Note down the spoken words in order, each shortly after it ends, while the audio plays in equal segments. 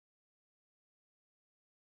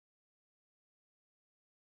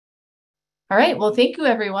All right. Well, thank you,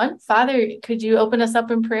 everyone. Father, could you open us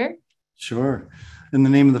up in prayer? Sure. In the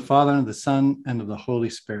name of the Father, and of the Son, and of the Holy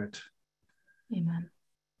Spirit. Amen.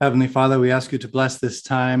 Heavenly Father, we ask you to bless this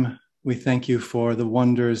time. We thank you for the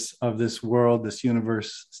wonders of this world, this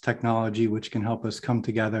universe, this technology, which can help us come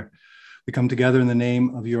together. We come together in the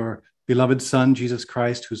name of your beloved Son, Jesus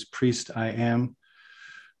Christ, whose priest I am.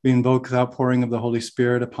 We invoke the outpouring of the Holy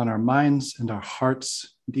Spirit upon our minds and our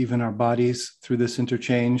hearts, and even our bodies through this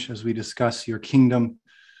interchange as we discuss your kingdom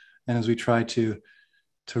and as we try to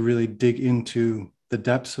really dig into the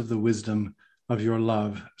depths of the wisdom of your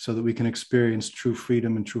love so that we can experience true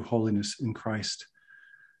freedom and true holiness in Christ.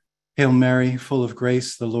 Hail Mary, full of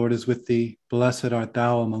grace, the Lord is with thee. Blessed art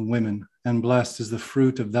thou among women, and blessed is the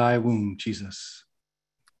fruit of thy womb, Jesus.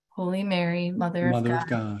 Holy Mary, Mother of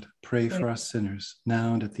God, pray for us sinners,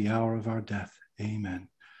 now and at the hour of our death. Amen.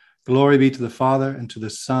 Glory be to the Father, and to the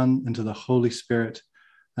Son, and to the Holy Spirit,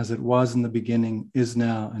 as it was in the beginning, is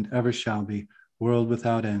now, and ever shall be, world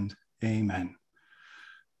without end. Amen.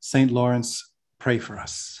 Saint Lawrence, pray for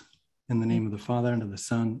us. In the name of the Father, and of the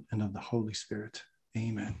Son, and of the Holy Spirit.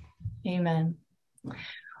 Amen. Amen.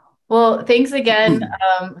 Well, thanks again,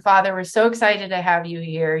 Father. We're so excited to have you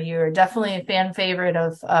here. You're definitely a fan favorite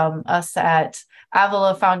of us at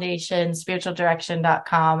Avila Foundation,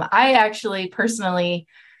 SpiritualDirection.com. I actually personally,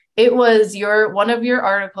 it was one of your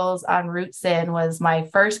articles on Root Sin was my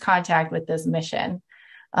first contact with this mission.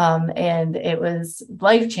 And it was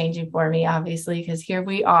life-changing for me, obviously, because here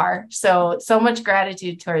we are. So much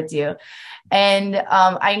gratitude towards you. And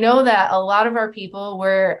I know that a lot of our people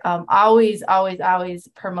were always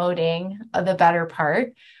promoting the better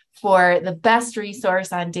part for the best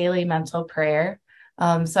resource on daily mental prayer.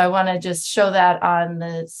 So I want to just show that on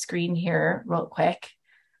the screen here real quick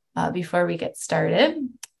before we get started.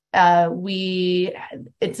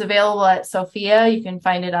 It's available at Sophia. You can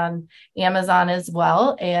find it on Amazon as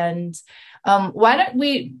well. And why don't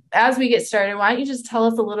we, as we get started, why don't you just tell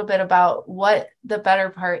us a little bit about what the better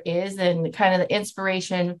part is and kind of the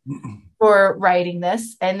inspiration for writing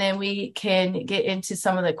this, and then we can get into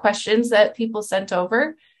some of the questions that people sent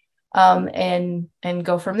over, and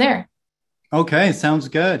go from there. Okay, sounds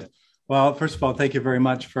good. Well, first of all, thank you very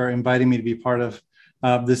much for inviting me to be part of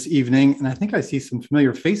this evening. And I think I see some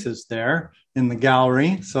familiar faces there in the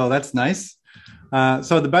gallery. So that's nice.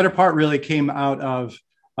 So the better part really came out of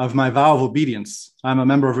my vow of obedience. I'm a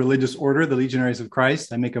member of religious order, the Legionaries of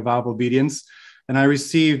Christ. I make a vow of obedience. And I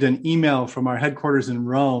received an email from our headquarters in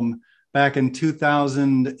Rome back in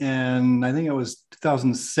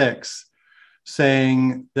 2006,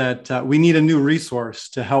 saying that we need a new resource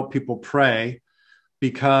to help people pray,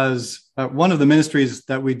 because one of the ministries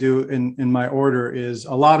that we do in my order is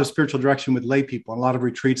a lot of spiritual direction with lay people, a lot of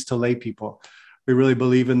retreats to lay people. We really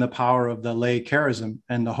believe in the power of the lay charism,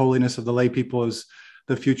 and the holiness of the lay people is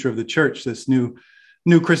the future of the church, this new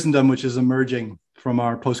Christendom, which is emerging from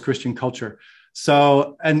our post-Christian culture.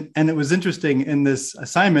 So, and it was interesting in this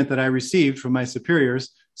assignment that I received from my superiors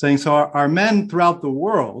saying, so our men throughout the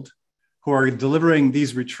world who are delivering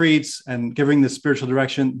these retreats and giving this spiritual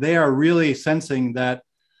direction, they are really sensing that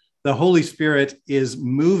the Holy Spirit is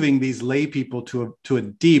moving these lay people to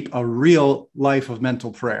a real life of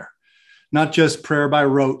mental prayer. Not just prayer by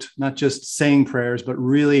rote, not just saying prayers, but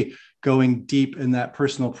really going deep in that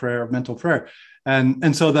personal prayer of mental prayer.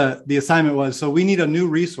 And so the assignment was, so we need a new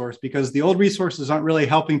resource, because the old resources aren't really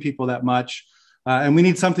helping people that much. And we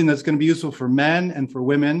need something that's going to be useful for men and for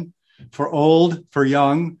women, for old, for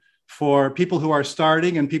young, for people who are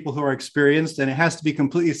starting and people who are experienced. And it has to be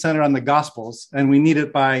completely centered on the Gospels. And we need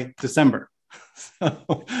it by December.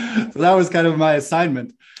 So that was kind of my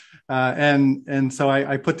assignment. And so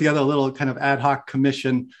I put together a little kind of ad hoc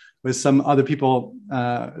commission with some other people,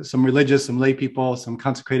 some religious, some lay people, some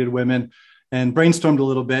consecrated women, and brainstormed a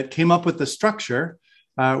little bit, came up with the structure,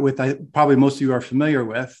 probably most of you are familiar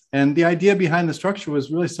with. And the idea behind the structure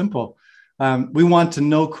was really simple. We want to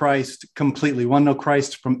know Christ completely. We want to know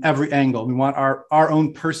Christ from every angle. We want our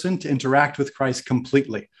own person to interact with Christ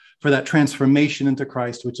completely for that transformation into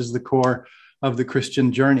Christ, which is the core of the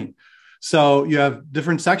Christian journey. So you have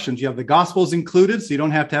different sections. You have the Gospels included, so you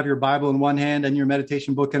don't have to have your Bible in one hand and your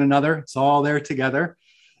meditation book in another. It's all there together.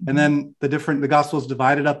 And then the Gospels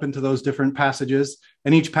divided up into those different passages.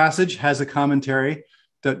 And each passage has a commentary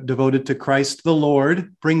devoted to Christ the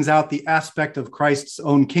Lord, brings out the aspect of Christ's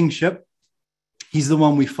own kingship. He's the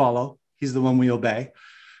one we follow. He's the one we obey.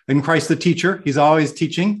 And Christ the teacher, he's always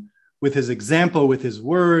teaching with his example, with his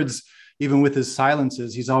words, even with his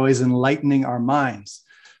silences. He's always enlightening our minds.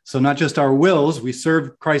 So not just our wills, we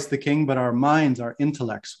serve Christ the King, but our minds, our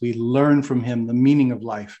intellects. We learn from him the meaning of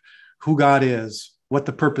life, who God is, what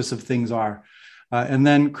the purpose of things are. And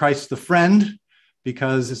then Christ the friend,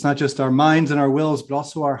 because it's not just our minds and our wills, but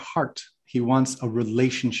also our heart. He wants a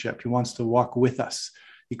relationship. He wants to walk with us.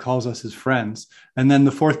 He calls us his friends. And then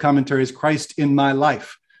the fourth commentary is Christ in my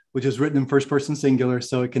life, which is written in first person singular,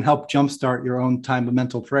 so it can help jumpstart your own time of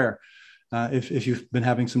mental prayer if you've been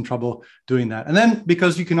having some trouble doing that. And then,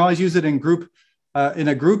 because you can always use it in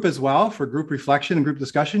a group as well for group reflection and group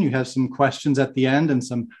discussion, you have some questions at the end and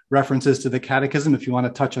some references to the catechism if you want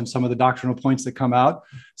to touch on some of the doctrinal points that come out.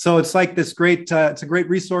 So it's like this great, it's a great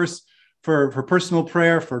resource for personal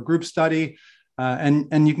prayer, for group study.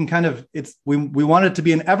 And you can kind of, we want it to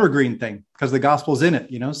be an evergreen thing because the gospel's in it,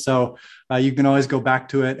 so you can always go back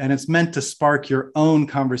to it, and it's meant to spark your own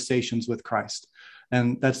conversations with Christ.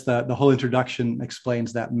 And that's the whole introduction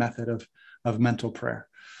explains that method of mental prayer.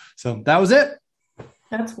 So that was it.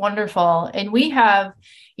 That's wonderful. And we have,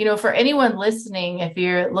 for anyone listening, if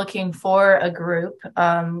you're looking for a group,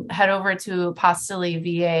 head over to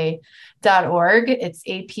apostoliviae.org. It's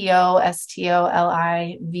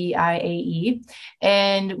APOSTOLIVIAE.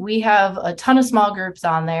 And we have a ton of small groups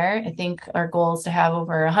on there. I think our goal is to have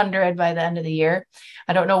over 100 by the end of the year.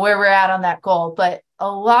 I don't know where we're at on that goal, but a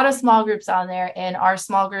lot of small groups on there, and our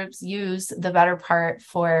small groups use the better part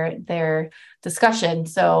for their discussion.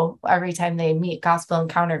 So every time they meet gospel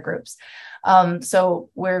encounter groups. So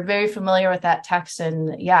we're very familiar with that text,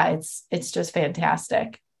 and it's just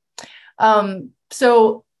fantastic.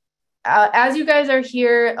 So as you guys are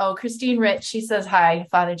here, Christine Rich, she says, hi,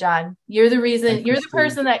 Father John, you're the reason, you're the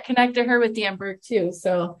person that connected her with Dan Burke too.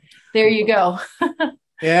 So there you go.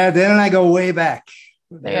 Yeah. Dan and I go way back.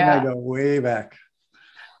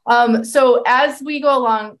 So as we go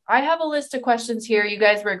along, I have a list of questions here. You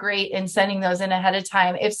guys were great in sending those in ahead of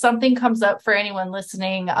time. If something comes up for anyone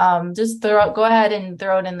listening, just go ahead and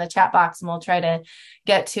throw it in the chat box and we'll try to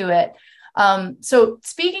get to it. So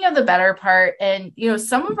speaking of the better part, and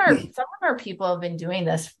some of our people have been doing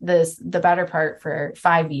the better part for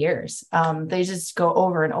 5 years. They just go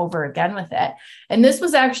over and over again with it. And this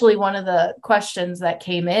was actually one of the questions that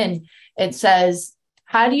came in. It says,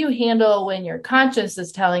 how do you handle when your conscience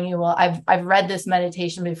is telling you, well, I've read this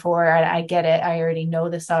meditation before, I get it, I already know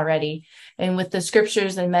this already. And with the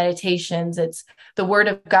scriptures and meditations, it's the word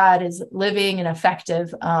of God is living and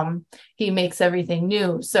effective. He makes everything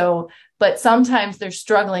new. So, but sometimes they're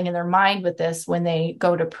struggling in their mind with this when they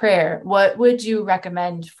go to prayer. What would you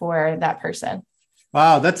recommend for that person?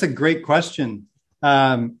 Wow, that's a great question.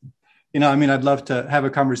 I'd love to have a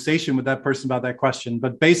conversation with that person about that question,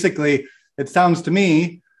 but basically, it sounds to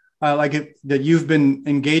me that you've been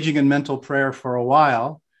engaging in mental prayer for a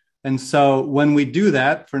while. And so when we do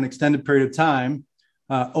that for an extended period of time,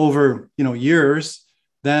 over years,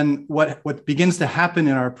 then what begins to happen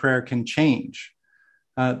in our prayer can change.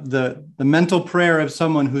 The mental prayer of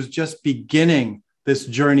someone who's just beginning this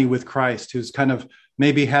journey with Christ, who's kind of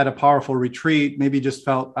maybe had a powerful retreat, maybe just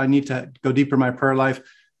felt I need to go deeper in my prayer life.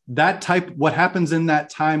 What happens in that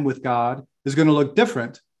time with God is going to look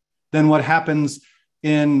different than what happens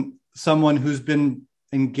in someone who's been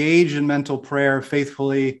engaged in mental prayer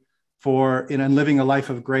faithfully and living a life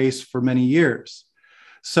of grace for many years.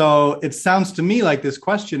 So it sounds to me like this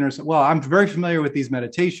questioner said, well, I'm very familiar with these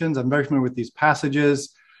meditations. I'm very familiar with these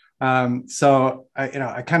passages. So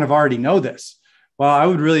I kind of already know this. Well, I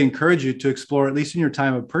would really encourage you to explore, at least in your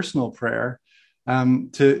time of personal prayer,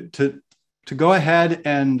 to go ahead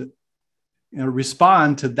and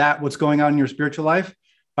respond to what's going on in your spiritual life,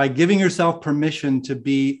 by giving yourself permission to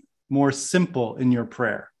be more simple in your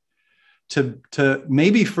prayer. To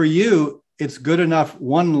maybe for you, it's good enough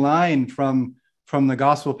one line from the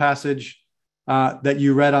gospel passage that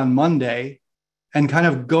you read on Monday, and kind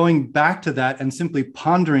of going back to that and simply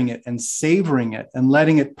pondering it and savoring it and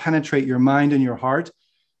letting it penetrate your mind and your heart.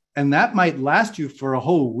 And that might last you for a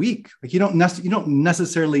whole week. Like you don't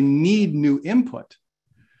necessarily need new input,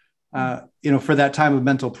 for that time of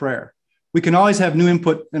mental prayer. We can always have new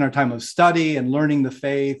input in our time of study and learning the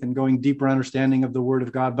faith and going deeper understanding of the word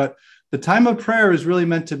of God. But the time of prayer is really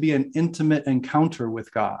meant to be an intimate encounter with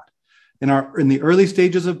God. In the early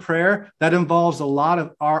stages of prayer, that involves a lot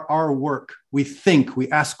of our work. We think, we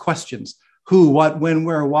ask questions: who, what, when,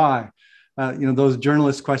 where, why. Those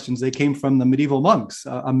journalist questions, they came from the medieval monks,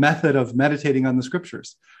 a method of meditating on the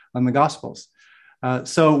scriptures, on the gospels.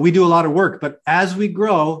 So we do a lot of work, but as we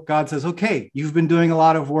grow, God says, okay, you've been doing a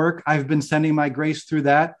lot of work. I've been sending my grace through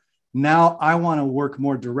that. Now I want to work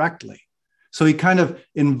more directly. So he kind of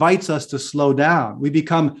invites us to slow down. We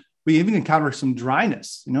even encounter some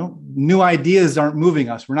dryness. New ideas aren't moving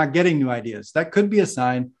us. We're not getting new ideas. That could be a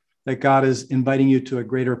sign that God is inviting you to a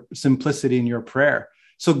greater simplicity in your prayer.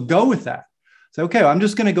 So go with that. Say, okay, I'm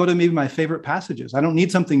just going to go to maybe my favorite passages. I don't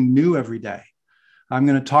need something new every day. I'm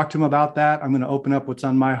going to talk to him about that. I'm going to open up what's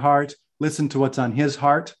on my heart, listen to what's on his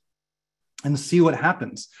heart, and see what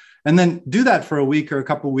happens. And then do that for a week or a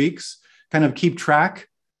couple of weeks, kind of keep track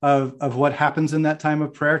of what happens in that time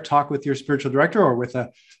of prayer. Talk with your spiritual director or with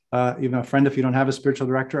even a friend if you don't have a spiritual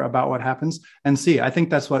director about what happens, and see. I think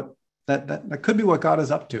that's what that could be what God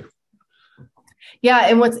is up to. Yeah.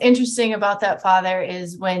 And what's interesting about that, Father,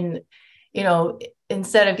 is when,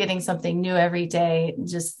 instead of getting something new every day,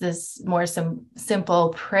 just this more simple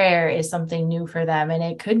prayer is something new for them. And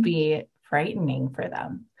it could be frightening for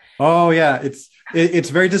them. Oh, yeah. It's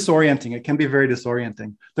very disorienting. It can be very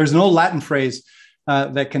disorienting. There's no Latin phrase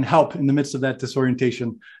that can help in the midst of that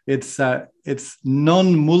disorientation. It's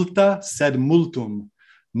non multa sed multum.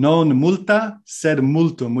 Non multa sed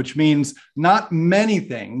multum, which means not many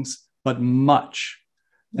things, but much.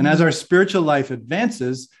 And as our spiritual life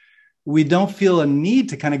advances, we don't feel a need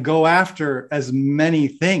to kind of go after as many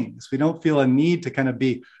things. We don't feel a need to kind of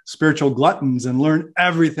be spiritual gluttons and learn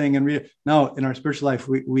everything. And no, in our spiritual life,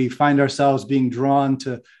 we find ourselves being drawn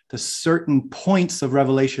to certain points of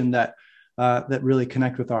revelation that really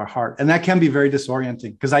connect with our heart. And that can be very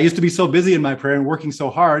disorienting, because I used to be so busy in my prayer and working so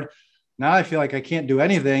hard. Now I feel like I can't do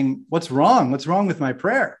anything. What's wrong? What's wrong with my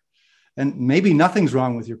prayer? And maybe nothing's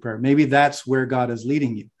wrong with your prayer. Maybe that's where God is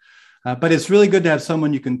leading you. But it's really good to have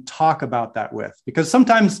someone you can talk about that with, because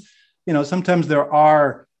sometimes there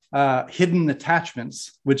are hidden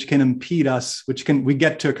attachments which can impede us, we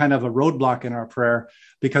get to kind of a roadblock in our prayer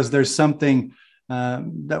because there's something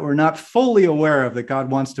that we're not fully aware of that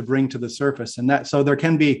God wants to bring to the surface. And so there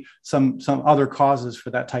can be some other causes for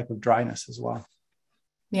that type of dryness as well.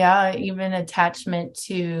 Yeah, even attachment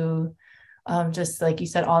to just like you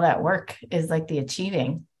said, all that work is like the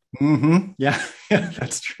achieving. Mm-hmm. Yeah,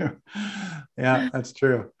 that's true. Yeah, that's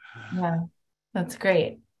true. Yeah, that's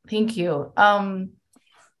great. Thank you.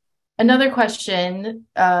 Another question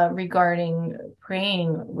regarding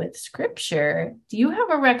praying with scripture. Do you have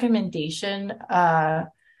a recommendation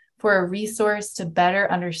for a resource to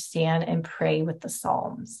better understand and pray with the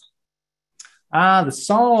Psalms? The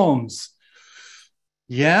Psalms.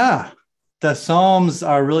 Yeah, the Psalms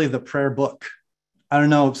are really the prayer book. I don't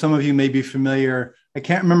know if some of you may be familiar. I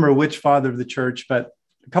can't remember which father of the church, but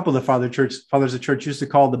a couple of the fathers of the church used to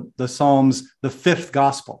call the Psalms the fifth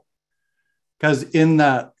gospel, because in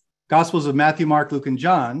the Gospels of Matthew, Mark, Luke, and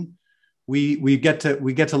John, we get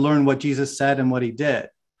to learn what Jesus said and what he did.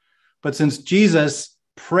 But since Jesus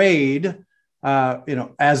prayed,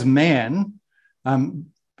 as man,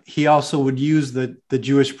 he also would use the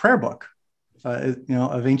Jewish prayer book,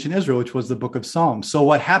 of ancient Israel, which was the book of Psalms. So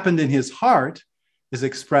what happened in his heart is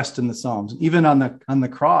expressed in the Psalms. Even on the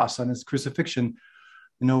cross, on his crucifixion,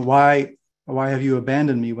 why have you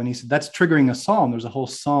abandoned me? When he said, that's triggering a psalm. There's a whole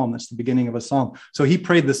psalm. That's the beginning of a psalm. So he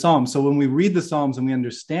prayed the Psalms. So when we read the Psalms and we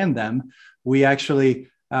understand them, we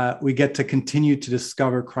actually, we get to continue to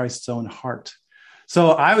discover Christ's own heart.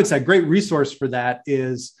 So I would say a great resource for that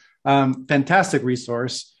is fantastic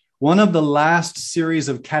resource. One of the last series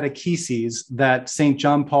of catecheses that St.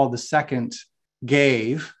 John Paul II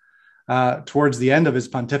gave towards the end of his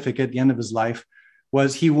pontificate, the end of his life,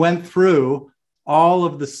 was he went through all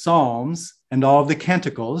of the Psalms and all of the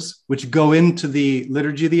canticles, which go into the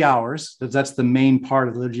Liturgy of the Hours. That's the main part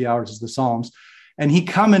of the Liturgy of the Hours is the Psalms. And he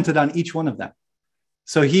commented on each one of them.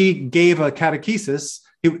 So he gave a catechesis,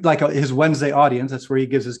 his Wednesday audience. That's where he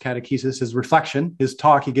gives his catechesis, his reflection, his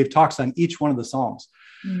talk. He gave talks on each one of the Psalms.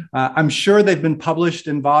 I'm sure they've been published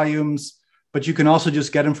in volumes, but you can also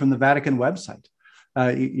just get them from the Vatican website.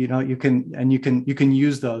 You can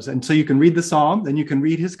use those. And so you can read the Psalm, then you can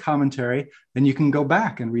read his commentary, then you can go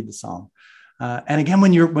back and read the Psalm. And again,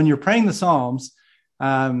 when you're praying the Psalms,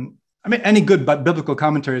 any good biblical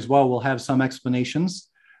commentary as well will have some explanations.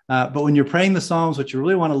 But when you're praying the Psalms, what you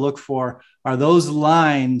really want to look for are those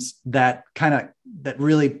lines that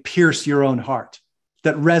really pierce your own heart,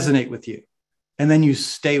 that resonate with you. And then you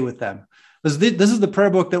stay with them. This is the prayer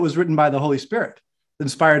book that was written by the Holy Spirit,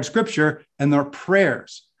 inspired scripture, and their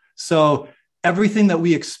prayers. So everything that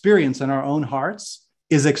we experience in our own hearts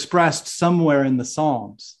is expressed somewhere in the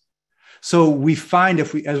Psalms. So we find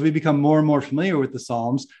as we become more and more familiar with the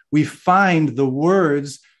Psalms, we find the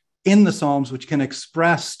words in the Psalms which can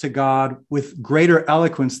express to God with greater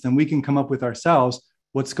eloquence than we can come up with ourselves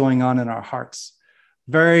what's going on in our hearts.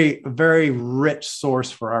 Very, very rich source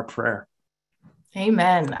for our prayer.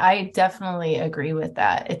 Amen. I definitely agree with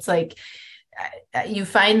that. It's like you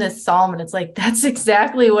find this psalm and it's like, that's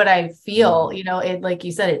exactly what I feel. It, like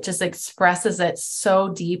you said, it just expresses it so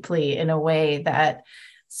deeply in a way that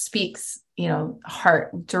speaks,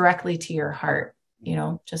 heart directly to your heart,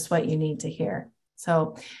 just what you need to hear.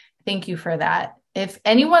 So thank you for that. If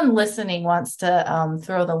anyone listening wants to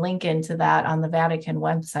throw the link into that on the Vatican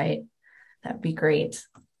website, that'd be great.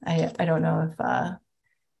 I don't know if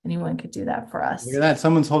anyone could do that for us. Look at that.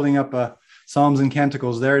 Someone's holding up Psalms and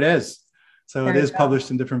Canticles. There it is. So there it is published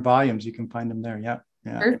in different volumes. You can find them there. Yeah.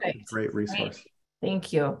 Perfect. Great resource. Great.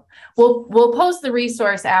 Thank you. We'll post the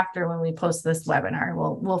resource after when we post this webinar.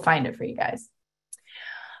 We'll find it for you guys.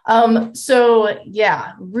 So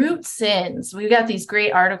yeah, root sins. We've got these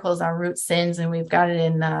great articles on root sins, and we've got it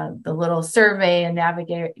in the little survey and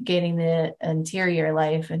navigating the interior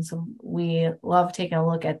life. And so we love taking a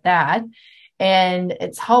look at that, and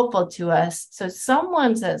it's helpful to us. So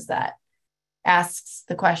someone asks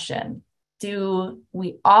the question, do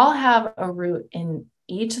we all have a root in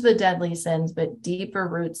each of the deadly sins, but deeper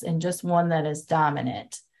roots in just one that is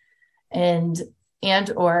dominant?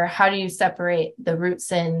 Or how do you separate the root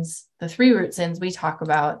sins, the 3 root sins we talk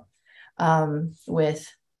about,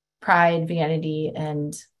 with pride, vanity,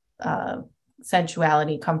 and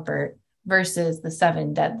sensuality, comfort, versus the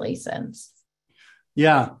 7 deadly sins?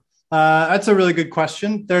 Yeah, that's a really good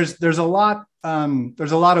question. There's a lot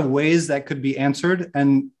of ways that could be answered,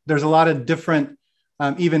 and there's a lot of different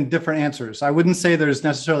answers. I wouldn't say there's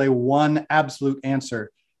necessarily one absolute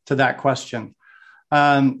answer to that question.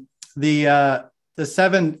 The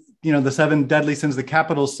 7 deadly sins, the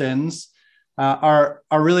capital sins, are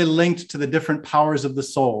really linked to the different powers of the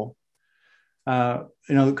soul. And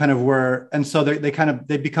so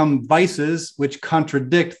they become vices which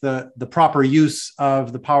contradict the proper use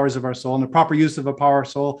of the powers of our soul. And the proper use of a power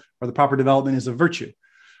soul, or the proper development, is a virtue,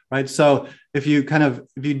 right? So if you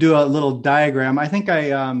do a little diagram, I think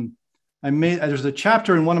there's a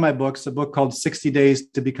chapter in one of my books, a book called 60 Days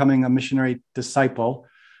to Becoming a Missionary Disciple.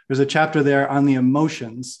 There's a chapter there on the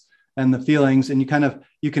emotions and the feelings, and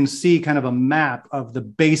you can see kind of a map of the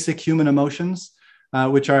basic human emotions,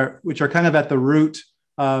 which are kind of at the root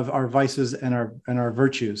of our vices and our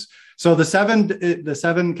virtues. So the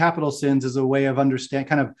seven capital sins is a way of understanding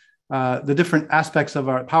kind of the different aspects of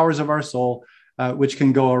our powers of our soul, which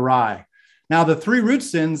can go awry. Now, the 3 root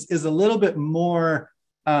sins is a little bit more,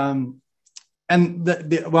 going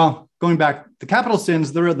back, the capital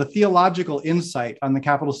sins, the theological insight on the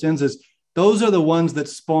capital sins is those are the ones that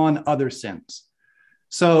spawn other sins.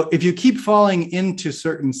 So if you keep falling into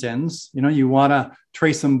certain sins, you want to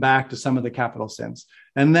trace them back to some of the capital sins.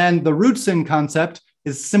 And then the root sin concept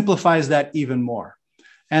simplifies that even more.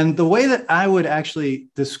 And the way that I would actually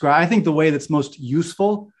describe, I think the way that's most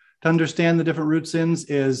useful to understand the different root sins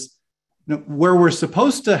is where we're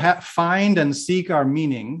supposed to find and seek our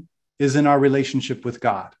meaning is in our relationship with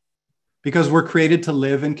God, because we're created to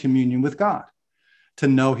live in communion with God, to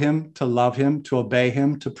know him, to love him, to obey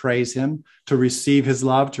him, to praise him, to receive his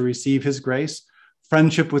love, to receive his grace.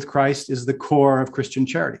 Friendship with Christ is the core of Christian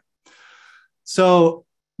charity. So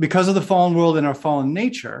because of the fallen world and our fallen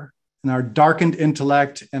nature and our darkened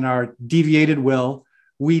intellect and our deviated will,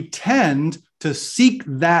 we tend to seek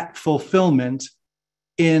that fulfillment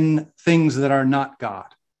in things that are not God.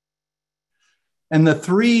 And the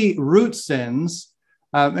 3 root sins,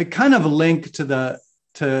 it kind of link to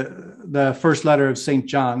the first letter of St.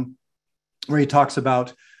 John, where he talks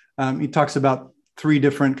about 3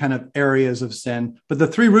 different kind of areas of sin. But the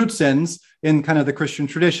 3 root sins in kind of the Christian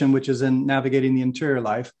tradition, which is in navigating the interior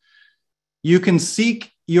life, you can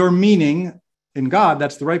seek your meaning in God.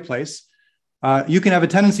 That's the right place. You can have a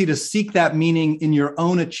tendency to seek that meaning in your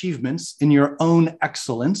own achievements, in your own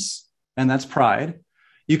excellence, and that's pride.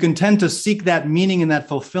 You can tend to seek that meaning and that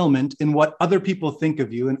fulfillment in what other people think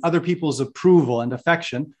of you and other people's approval and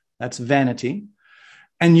affection. That's vanity.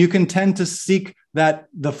 And you can tend to seek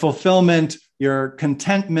the fulfillment, your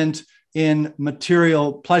contentment in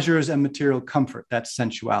material pleasures and material comfort. That's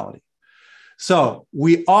sensuality. So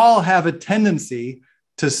we all have a tendency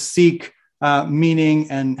to seek meaning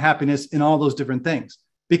and happiness in all those different things,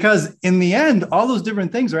 because in the end, all those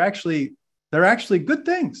different things they're actually good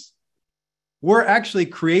things. We're actually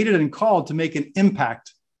created and called to make an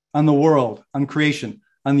impact on the world, on creation,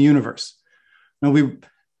 on the universe. And we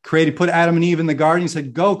put Adam and Eve in the garden. He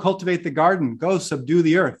said, go cultivate the garden, go subdue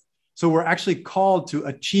the earth. So we're actually called to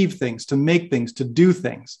achieve things, to make things, to do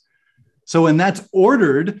things. So when that's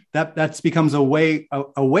ordered, that becomes a way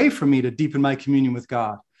for me to deepen my communion with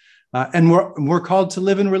God. And we're called to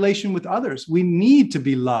live in relation with others. We need to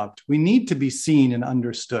be loved. We need to be seen and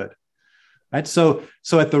understood. Right. So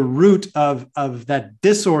at the root of that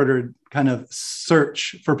disordered kind of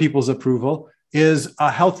search for people's approval is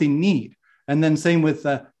a healthy need. And then same with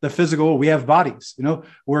the physical, we have bodies,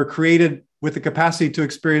 we're created with the capacity to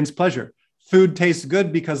experience pleasure. Food tastes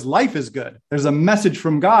good because life is good. There's a message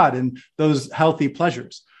from God in those healthy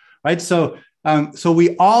pleasures, right? So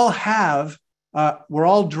we all have, we're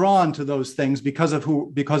all drawn to those things because of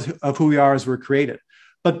who we are as we're created.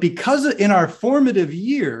 But because in our formative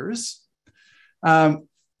years,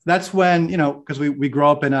 that's when, because we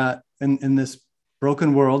grow up in this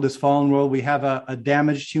broken world, this fallen world, we have a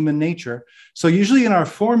damaged human nature. So usually in our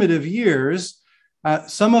formative years,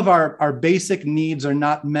 some of our basic needs are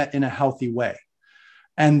not met in a healthy way.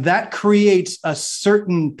 And that creates a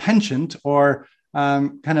certain penchant or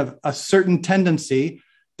kind of a certain tendency,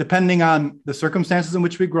 depending on the circumstances in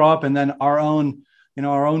which we grow up, and then our own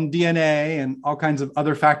DNA and all kinds of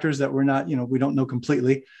other factors that we don't know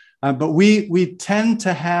completely. But we tend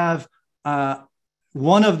to have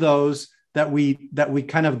one of those that we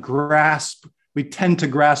kind of grasp. We tend to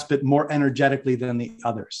grasp it more energetically than the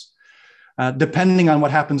others, depending on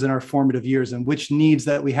what happens in our formative years and which needs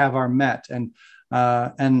that we have are met and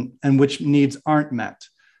which needs aren't met.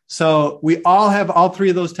 So we all have all three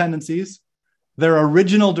of those tendencies. Their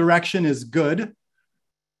original direction is good,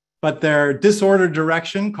 but their disordered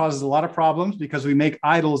direction causes a lot of problems because we make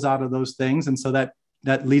idols out of those things. And so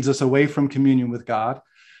that leads us away from communion with God.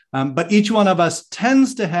 But each one of us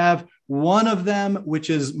tends to have one of them, which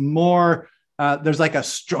is more, there's like a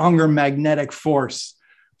stronger magnetic force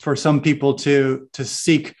for some people to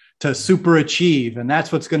seek to superachieve. And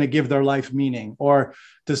that's what's going to give their life meaning, or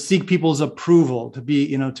to seek people's approval, to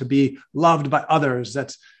be loved by others. A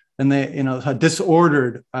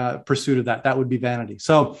disordered pursuit of that would be vanity.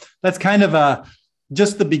 So that's kind of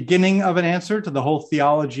just the beginning of an answer to the whole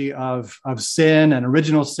theology of sin and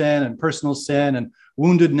original sin and personal sin and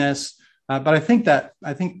woundedness. But I think that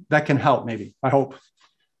can help, maybe, I hope.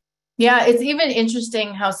 Yeah, it's even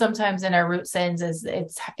interesting how sometimes in our root sins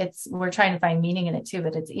it's we're trying to find meaning in it too,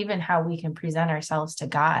 but it's even how we can present ourselves to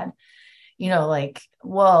God. If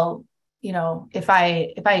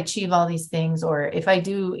I achieve all these things, or if I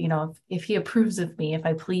do, if he approves of me, if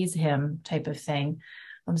I please him, type of thing.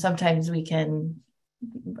 Sometimes we can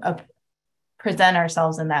present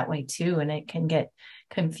ourselves in that way too, and it can get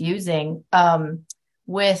confusing.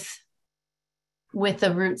 With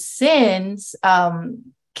the root sins,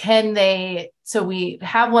 so we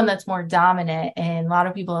have one that's more dominant, and a lot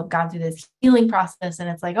of people have gone through this healing process, and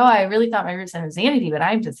it's like, oh, I really thought my root sin was vanity, but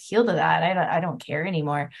I'm just healed of that. I don't care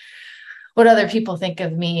anymore what other people think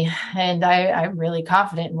of me. And I'm really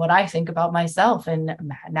confident in what I think about myself. And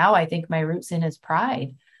now I think my root sin is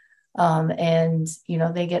pride.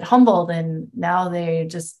 They get humbled, and now they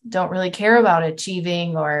just don't really care about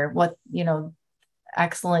achieving or what,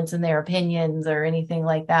 excellence in their opinions or anything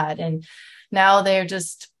like that. And now they're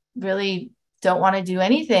just really don't want to do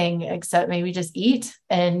anything except maybe just eat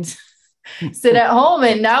and sit at home.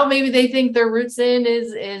 And now maybe they think their root sin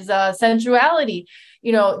is sensuality.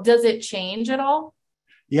 Does it change at all?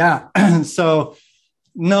 Yeah. So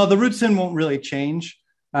no, the root sin won't really change.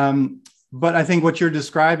 But I think what you're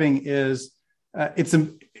describing is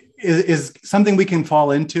something we can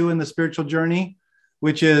fall into in the spiritual journey,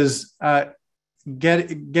 which is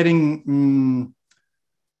getting.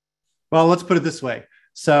 Well, let's put it this way.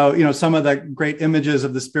 So, some of the great images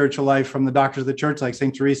of the spiritual life from the doctors of the church, like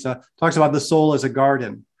St. Teresa, talks about the soul as a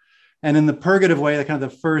garden. And in the purgative way, kind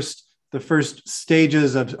of the first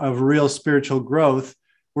stages of real spiritual growth,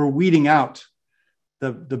 we're weeding out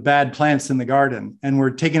the bad plants in the garden, and we're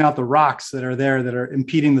taking out the rocks that are there that are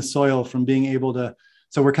impeding the soil from being able to.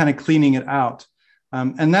 So we're kind of cleaning it out,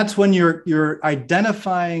 and that's when you're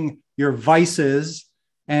identifying your vices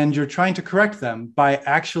and you're trying to correct them by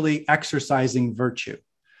actually exercising virtue.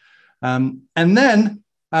 And then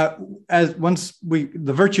the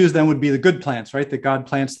virtues then would be the good plants, right? That God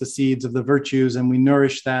plants the seeds of the virtues and we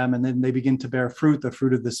nourish them, and then they begin to bear fruit, the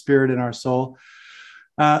fruit of the Spirit in our soul.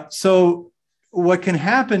 So what can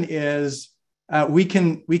happen is we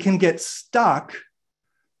can get stuck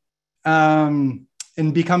in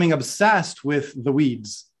becoming obsessed with the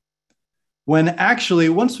weeds, when actually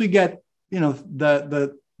once we get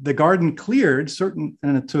the garden cleared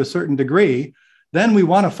to a certain degree, then we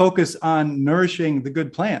want to focus on nourishing the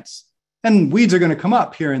good plants. And weeds are going to come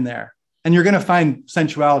up here and there. And you're going to find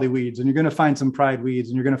sensuality weeds, and you're going to find some pride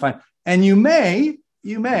weeds, and you may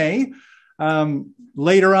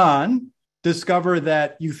later on discover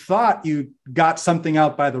that you thought you got something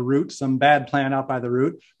out by the root, some bad plant out by the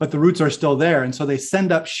root, but the roots are still there. And so they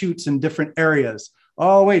send up shoots in different areas.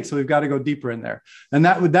 Oh, wait, so we've got to go deeper in there. And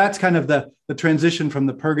that's kind of the transition from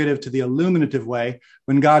the purgative to the illuminative way,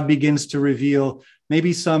 when God begins to reveal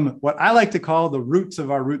maybe what I like to call the roots of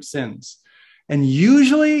our root sins. And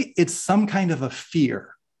usually it's some kind of a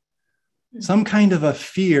fear. some kind of a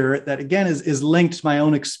fear that, again, is linked to my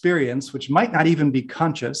own experience, which might not even be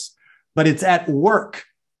conscious, but it's at work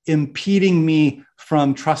impeding me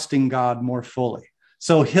from trusting God more fully.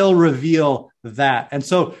 So he'll reveal that. And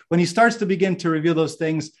so when he starts to begin to reveal those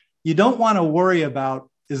things, you don't want to worry about,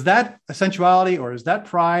 is that a sensuality, or is that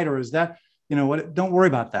pride, or is that, what? Don't worry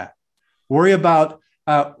about that. Worry about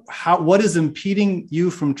what is impeding you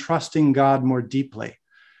from trusting God more deeply.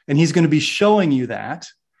 And he's going to be showing you that.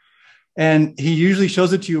 And he usually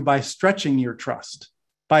shows it to you by stretching your trust,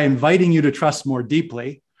 by inviting you to trust more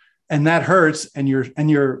deeply. And that hurts, and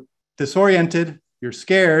you're disoriented, you're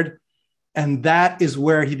scared. And that is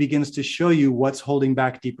where he begins to show you what's holding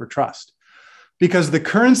back deeper trust. Because the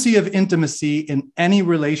currency of intimacy in any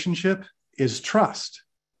relationship is trust.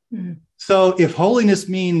 Mm-hmm. So if holiness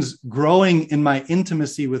means growing in my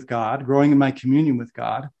intimacy with God, growing in my communion with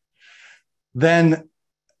God, then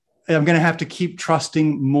I'm going to have to keep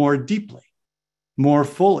trusting more deeply, more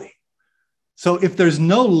fully. So if there's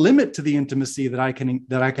no limit to the intimacy that I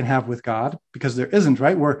can have with God, because there isn't,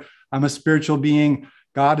 right? Where I'm a spiritual being,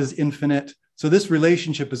 God is infinite. So this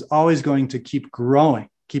relationship is always going to keep growing,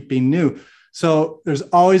 keep being new. So there's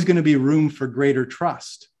always going to be room for greater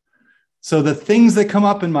trust. So the things that come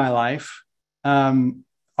up in my life are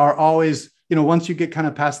always, once you get kind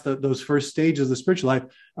of past those first stages of the spiritual life,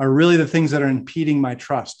 are really the things that are impeding my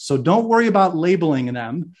trust. So don't worry about labeling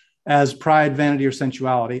them as pride, vanity, or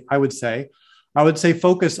sensuality. I would say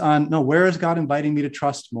focus on, no, where is God inviting me to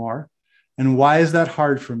trust more? And why is that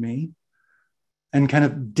hard for me? And kind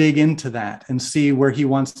of dig into that and see where he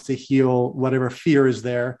wants to heal whatever fear is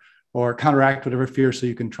there, or counteract whatever fear, so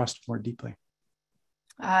you can trust more deeply.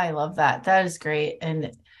 I love that. That is great.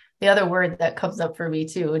 And the other word that comes up for me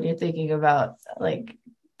too, when you're thinking about like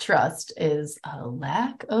trust, is a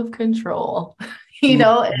lack of control.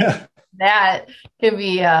 Yeah. That can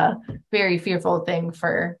be a very fearful thing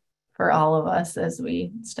for all of us as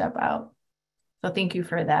we step out. So thank you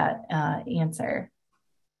for that answer.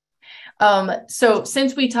 So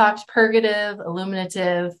since we talked purgative,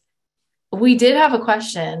 illuminative, we did have a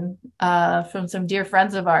question from some dear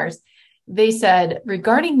friends of ours. They said,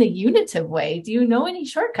 regarding the unitive way, do you know any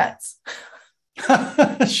shortcuts?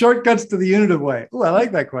 Shortcuts to the unitive way. Oh, I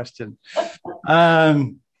like that question.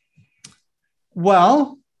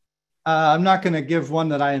 Well, I'm not going to give one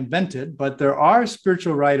that I invented, but there are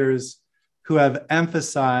spiritual writers who have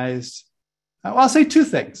emphasized, I'll say two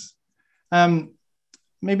things.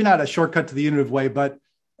 Maybe not a shortcut to the unitive way, but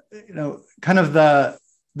kind of the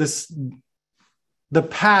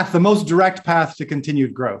path, the most direct path to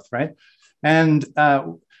continued growth, right? And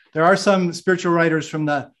there are some spiritual writers from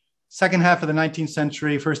the second half of the 19th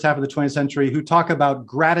century, first half of the 20th century, who talk about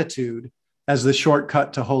gratitude as the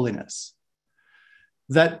shortcut to holiness.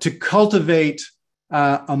 That to cultivate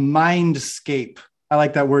a mindscape, I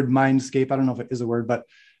like that word mindscape. I don't know if it is a word, but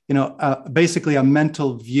basically a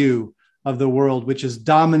mental view of the world, which is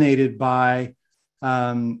dominated by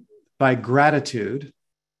gratitude,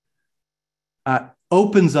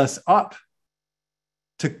 opens us up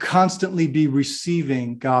to constantly be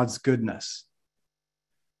receiving God's goodness.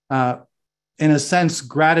 In a sense,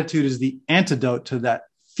 gratitude is the antidote to that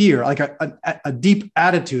fear, like a deep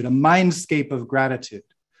attitude, a mindscape of gratitude,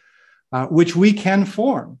 which we can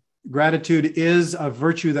form. Gratitude is a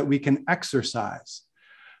virtue that we can exercise,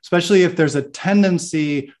 especially if there's a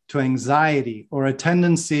tendency to anxiety, or a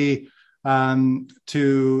tendency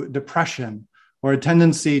to depression, or a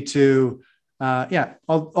tendency to,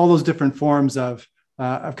 all those different forms of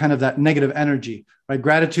kind of that negative energy. Right?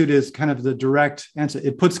 Gratitude is kind of the direct answer.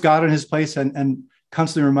 It puts God in his place and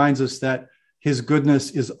constantly reminds us that his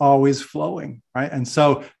goodness is always flowing, right? And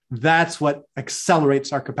so that's what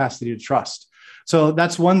accelerates our capacity to trust. So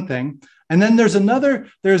that's one thing. And then there's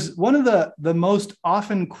one of the most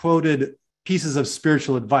often quoted pieces of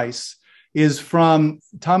spiritual advice is from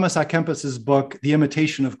Thomas à Kempis's book, The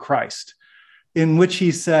Imitation of Christ, in which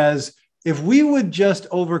he says, if we would just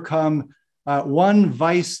overcome one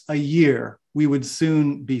vice a year, we would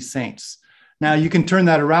soon be saints. Now you can turn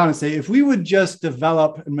that around and say, if we would just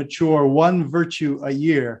develop and mature one virtue a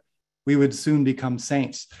year, we would soon become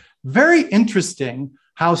saints. Very interesting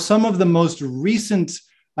how some of the most recent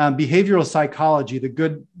behavioral psychology, the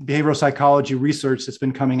good behavioral psychology research that's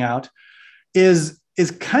been coming out, is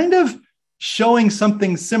kind of showing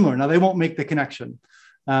something similar. Now they won't make the connection,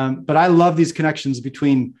 but I love these connections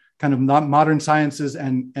between kind of modern sciences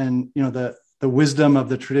and the wisdom of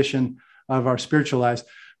the tradition of our spiritual lives.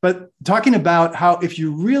 But talking about how if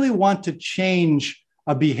you really want to change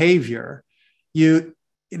a behavior, one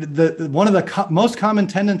of the most common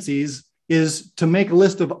tendencies is to make a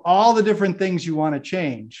list of all the different things you want to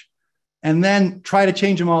change, and then try to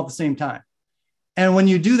change them all at the same time. And when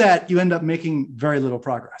you do that, you end up making very little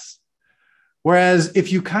progress. Whereas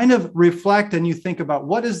if you kind of reflect and you think about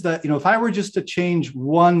what is the, if I were just to change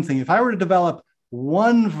one thing, if I were to develop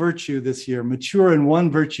one virtue this year, mature in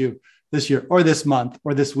one virtue this year or this month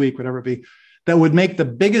or this week, whatever it be, that would make the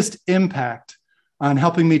biggest impact on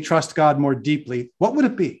helping me trust God more deeply, what would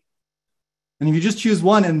it be? And if you just choose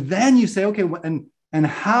one and then you say, okay,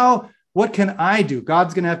 what can I do?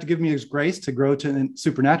 God's going to have to give me his grace to grow to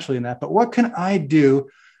supernaturally in that. But what can I do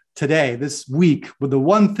today, this week, with the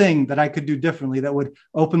one thing that I could do differently that would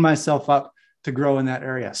open myself up to grow in that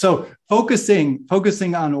area? So focusing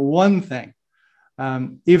on one thing.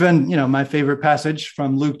 Even, my favorite passage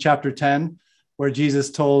from Luke chapter 10, where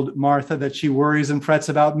Jesus told Martha that she worries and frets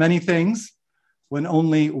about many things when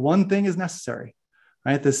only one thing is necessary,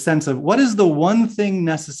 right? This sense of what is the one thing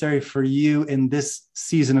necessary for you in this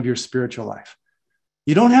season of your spiritual life?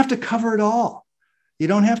 You don't have to cover it all. You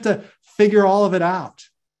don't have to figure all of it out.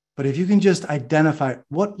 But if you can just identify,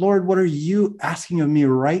 Lord, what are you asking of me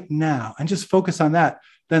right now? And just focus on that,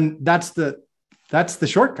 then that's the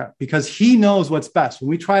shortcut, because he knows what's best. When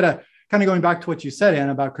we try to, kind of going back to what you said, Anne,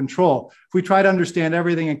 about control, if we try to understand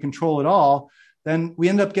everything and control it all, then we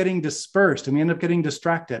end up getting dispersed and we end up getting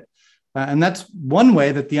distracted. And that's one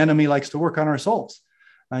way that the enemy likes to work on our souls,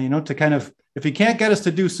 to kind of, if he can't get us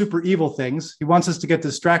to do super evil things, he wants us to get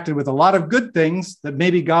distracted with a lot of good things that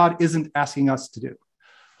maybe God isn't asking us to do.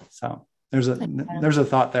 So there's a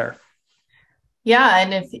thought there. Yeah.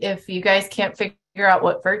 And if you guys can't figure out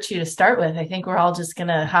what virtue to start with, I think we're all just going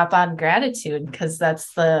to hop on gratitude, because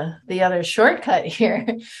that's the other shortcut here.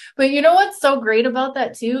 But you know what's so great about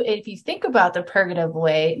that too? If you think about the purgative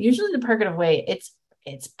way, usually the purgative way, it's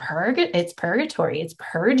purgatory, it's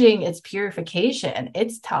purging, it's purification.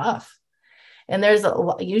 It's tough. And there's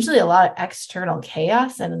usually a lot of external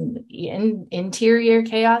chaos and interior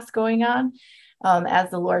chaos going on. As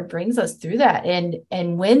the Lord brings us through that.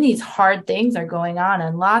 And when these hard things are going on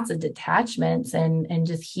and lots of detachments and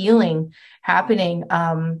just healing happening,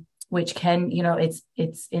 which can,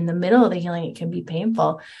 it's in the middle of the healing, it can be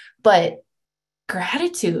painful, but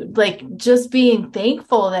gratitude, like just being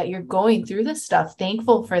thankful that you're going through this stuff,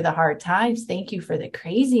 thankful for the hard times, thank you for the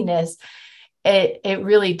craziness. It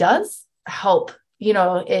really does help.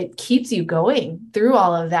 It keeps you going through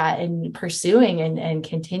all of that and pursuing and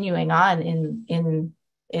continuing on in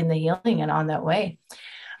the healing and on that way.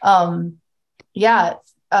 A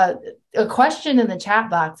question in the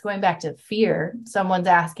chat box, going back to fear, someone's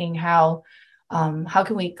asking how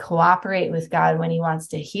can we cooperate with God when he wants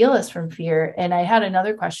to heal us from fear? And I had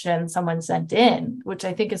another question someone sent in, which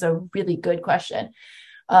I think is a really good question.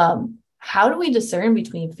 How do we discern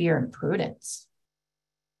between fear and prudence?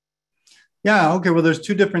 Yeah. Okay. Well, there's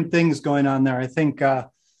two different things going on there. I think I'm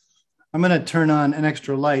going to turn on an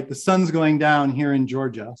extra light. The sun's going down here in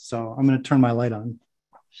Georgia, so I'm going to turn my light on.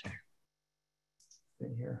 Sure.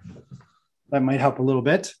 Here. That might help a little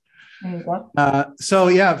bit.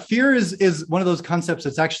 Fear is one of those concepts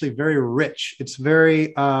that's actually very rich. It's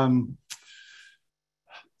very, there's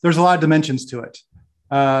a lot of dimensions to it.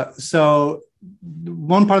 So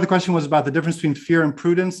one part of the question was about the difference between fear and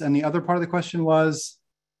prudence. And the other part of the question was,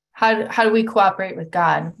 how do we cooperate with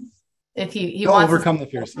God if he wants overcome the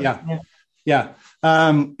fears? Yeah.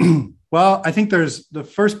 Well, I think there's the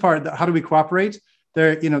first part, how do we cooperate?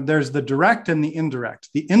 There's the direct and the indirect.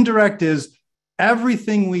 The indirect is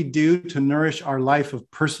everything we do to nourish our life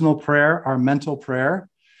of personal prayer, our mental prayer,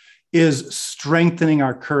 is strengthening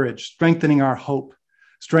our courage, strengthening our hope,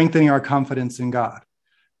 strengthening our confidence in God.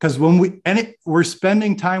 Because when we're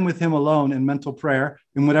spending time with him alone in mental prayer,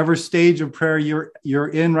 in whatever stage of prayer you're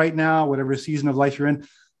in right now, whatever season of life you're in,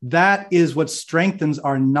 that is what strengthens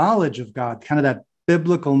our knowledge of God, kind of that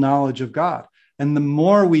biblical knowledge of God. And the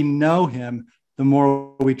more we know him, the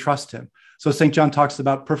more we trust him. So St. John talks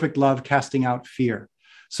about perfect love casting out fear.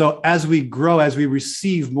 So as we grow, as we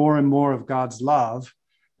receive more and more of God's love,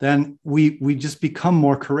 then we just become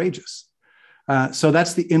more courageous. So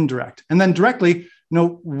that's the indirect. And then directly,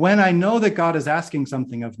 when I know that God is asking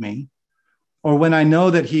something of me, or when I know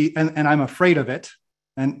that and I'm afraid of it,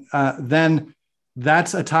 and then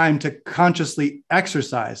that's a time to consciously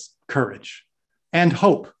exercise courage and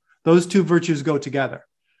hope. Those two virtues go together.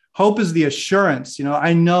 Hope is the assurance,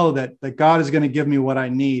 I know that God is going to give me what I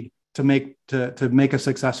need to make a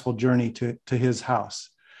successful journey to his house.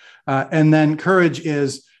 And then courage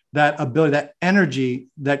is that ability, that energy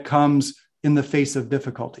that comes in the face of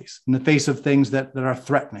difficulties, in the face of things that are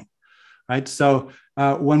threatening, right? So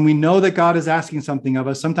when we know that God is asking something of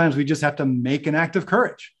us, sometimes we just have to make an act of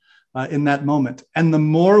courage. in that moment. And the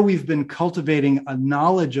more we've been cultivating a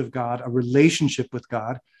knowledge of God, a relationship with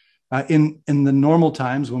God, in the normal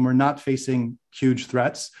times when we're not facing huge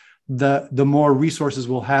threats, the more resources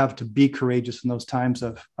we'll have to be courageous in those times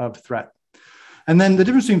of threat. And then the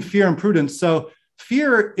difference between fear and prudence. So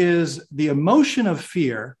fear is the emotion of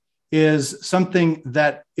fear is something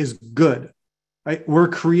that is good, right? We're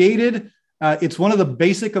created. It's one of the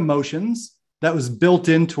basic emotions that was built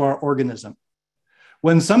into our organism.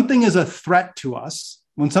 When something is a threat to us,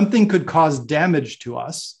 when something could cause damage to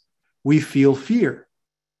us, we feel fear.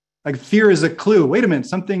 Like fear is a clue. Wait a minute,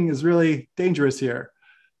 something is really dangerous here.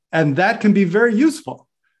 And that can be very useful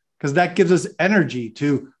because that gives us energy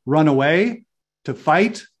to run away, to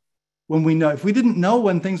fight. When we know, if we didn't know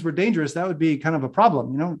when things were dangerous, that would be kind of a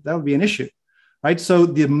problem, that would be an issue, right? So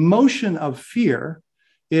the emotion of fear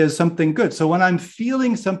is something good. So when I'm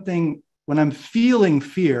feeling something, when I'm feeling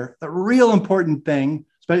fear, the real important thing,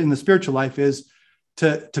 especially in the spiritual life, is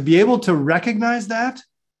to be able to recognize that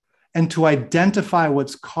and to identify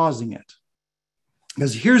what's causing it.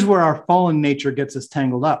 Because here's where our fallen nature gets us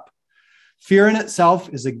tangled up. Fear in itself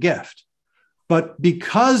is a gift, but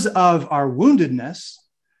because of our woundedness,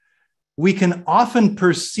 we can often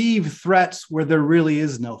perceive threats where there really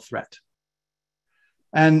is no threat.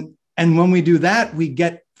 And when we do that, we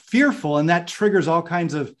get fearful, and that triggers all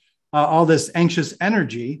kinds of all this anxious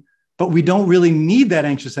energy, but we don't really need that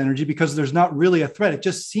anxious energy because there's not really a threat. It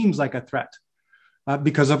just seems like a threat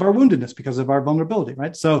because of our woundedness, because of our vulnerability,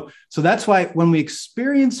 right? So that's why when we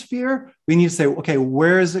experience fear, we need to say, okay,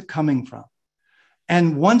 where is it coming from?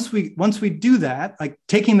 And once we do that, like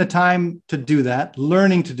taking the time to do that,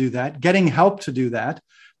 learning to do that, getting help to do that,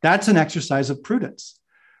 that's an exercise of prudence.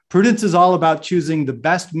 Prudence is all about choosing the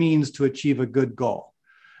best means to achieve a good goal.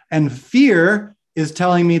 And fear is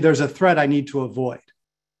telling me there's a threat I need to avoid.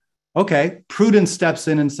 Okay, prudence steps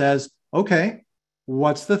in and says, okay,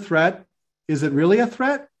 what's the threat? Is it really a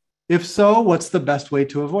threat? If so, what's the best way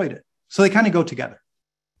to avoid it? So they kind of go together.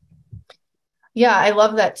 Yeah, I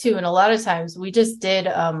love that too. And a lot of times we just did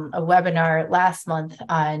a webinar last month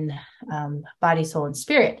on body, soul, and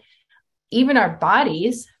spirit. Even our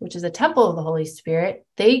bodies, which is a temple of the Holy Spirit,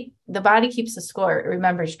 the body keeps the score. It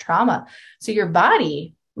remembers trauma. So your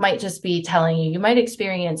body might just be telling you might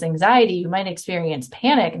experience anxiety, you might experience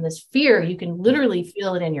panic, and this fear, you can literally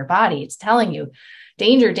feel it in your body. It's telling you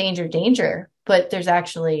danger, danger, danger, but there's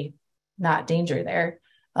actually not danger there.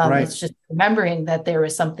 Right. It's just remembering that there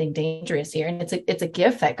was something dangerous here. And it's a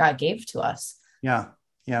gift that God gave to us. Yeah.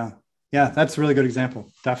 That's a really good example.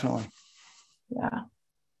 Definitely. Yeah.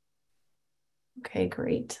 Okay,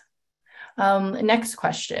 great. Next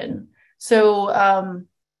question. So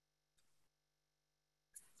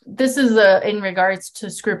this is in regards to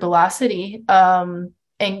scrupulosity and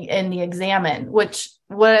the examine, which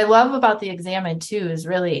what I love about the examine too is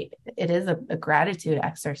really, it is a gratitude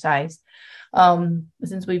exercise.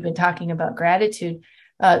 Since we've been talking about gratitude,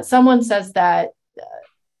 someone says that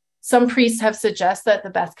some priests have suggested that the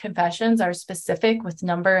best confessions are specific with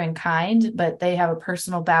number and kind, but they have a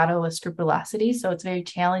personal battle with scrupulosity, so it's very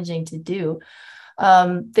challenging to do.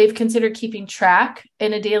 They've considered keeping track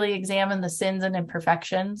in a daily examine the sins and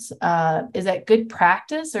imperfections. Is that good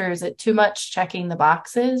practice, or is it too much checking the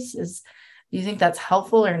boxes? Do you think that's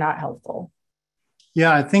helpful or not helpful?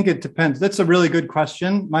 Yeah, I think it depends. That's a really good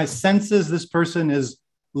question. My sense is this person is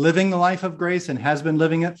living the life of grace and has been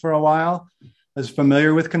living it for a while, is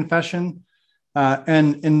familiar with confession.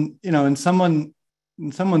 And in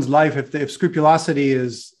someone's life, if scrupulosity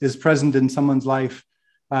is present in someone's life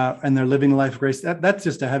and they're living the life of grace, that's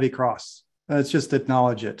just a heavy cross. Let's just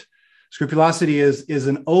acknowledge it. Scrupulosity is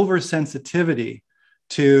an oversensitivity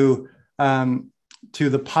to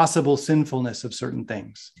the possible sinfulness of certain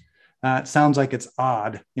things. It sounds like it's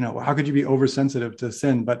odd. How could you be oversensitive to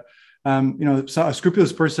sin? But, so a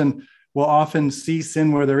scrupulous person will often see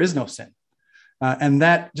sin where there is no sin. And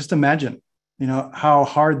that, just imagine, how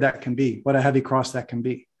hard that can be, what a heavy cross that can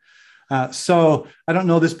be. So I don't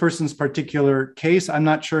know this person's particular case. I'm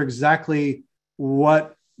not sure exactly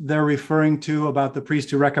what they're referring to about the priest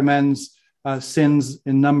who recommends sins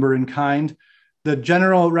in number and kind. The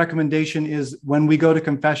general recommendation is when we go to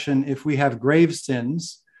confession, if we have grave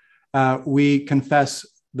sins, we confess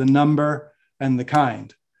the number and the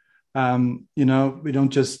kind. We don't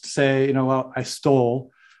just say, well, I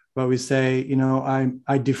stole, but we say,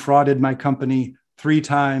 I defrauded my company 3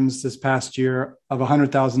 times this past year of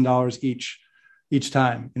 $100,000 each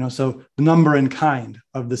time. So the number and kind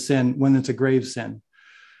of the sin when it's a grave sin.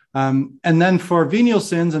 And then for venial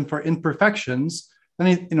sins and for imperfections,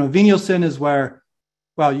 venial sin is where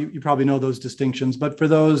well, you probably know those distinctions, but for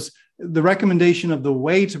those, the recommendation of the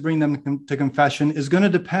way to bring them to confession is going to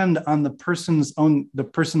depend on the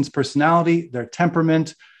person's personality, their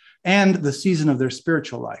temperament, and the season of their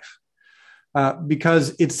spiritual life.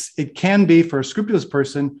 Because it can be, for a scrupulous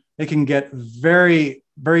person, it can get very,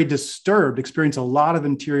 very disturbed, experience a lot of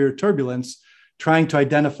interior turbulence, trying to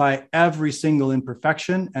identify every single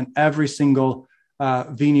imperfection and every single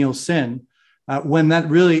venial sin, when that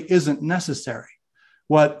really isn't necessary.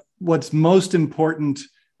 What's most important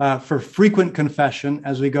for frequent confession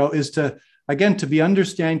as we go is to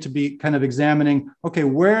be kind of examining, okay,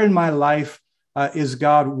 where in my life is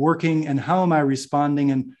God working, and how am I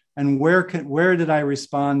responding, and where did I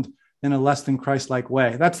respond in a less than Christ-like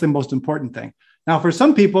way? That's the most important thing. Now, for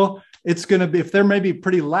some people, it's going to be, if they're maybe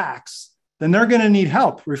pretty lax, then they're going to need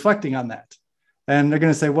help reflecting on that. And they're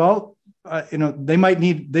going to say, well, they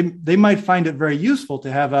might find it very useful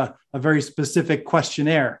to have a very specific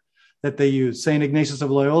questionnaire that they use. St. Ignatius of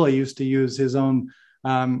Loyola used to use his own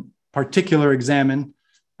particular examen,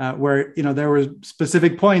 where there were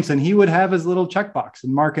specific points, and he would have his little checkbox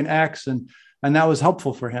and mark an X, and that was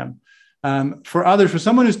helpful for him. For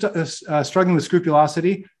someone who's struggling with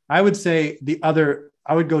scrupulosity, I would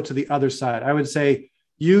go to the other side. I would say,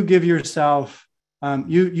 you give yourself,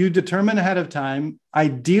 you determine ahead of time,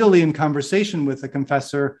 ideally in conversation with a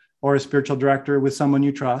confessor or a spiritual director, with someone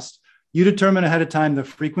you trust. You determine ahead of time the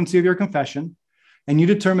frequency of your confession, and you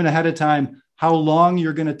determine ahead of time how long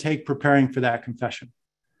you're going to take preparing for that confession.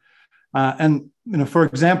 For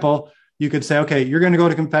example, you could say, okay, you're going to go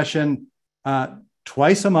to confession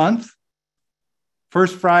twice a month,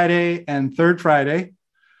 first Friday and third Friday.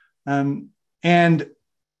 And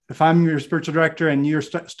if I'm your spiritual director and you're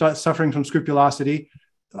suffering from scrupulosity,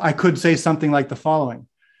 I could say something like the following: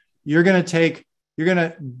 you're going to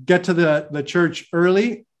get to the church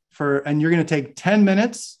early and you're going to take 10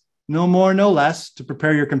 minutes, no more, no less, to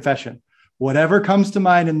prepare your confession. Whatever comes to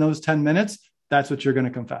mind in those 10 minutes, that's what you're going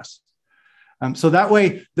to confess. So that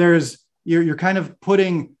way you're kind of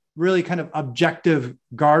putting really kind of objective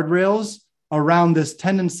guardrails around this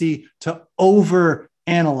tendency to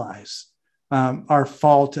overanalyze our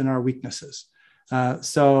fault and our weaknesses.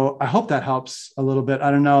 So I hope that helps a little bit.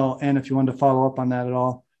 I don't know, Anne, if you want to follow up on that at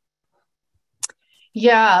all.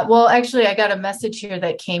 Yeah, well, actually, I got a message here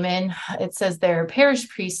that came in. It says their parish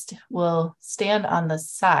priest will stand on the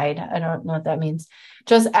side. I don't know what that means.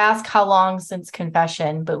 Just ask how long since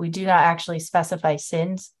confession, but we do not actually specify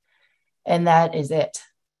sins. And that is it.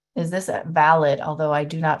 Is this valid? Although I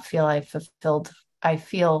do not feel I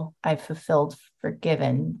feel I've fulfilled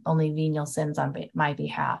forgiven only venial sins on my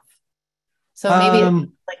behalf. So maybe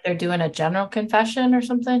like they're doing a general confession or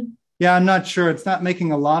something. Yeah, I'm not sure. It's not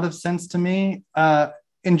making a lot of sense to me.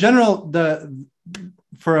 In general,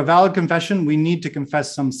 for a valid confession, we need to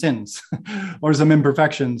confess some sins or some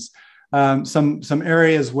imperfections, some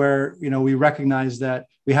areas where we recognize that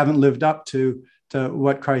we haven't lived up to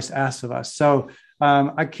what Christ asks of us. So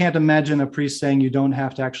I can't imagine a priest saying you don't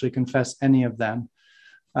have to actually confess any of them.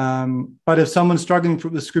 But if someone's struggling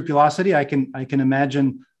with scrupulosity, I can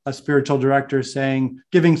imagine a spiritual director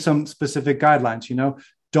giving some specific guidelines.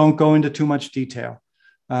 Don't go into too much detail.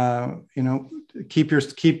 Keep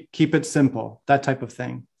it simple, that type of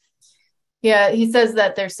thing. Yeah, he says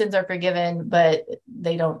that their sins are forgiven, but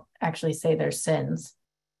they don't actually say their sins.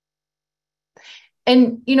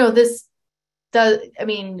 And this does.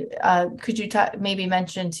 Could you maybe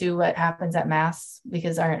mention too what happens at Mass,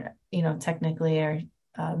 because technically our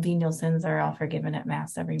venial sins are all forgiven at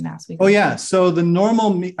Mass, every Mass we go to. Yeah. So the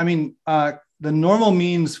normal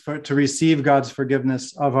means to receive God's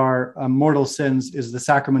forgiveness of our mortal sins is the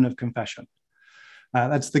sacrament of confession.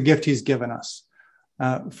 That's the gift he's given us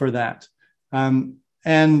for that.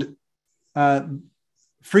 And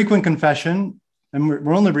frequent confession, and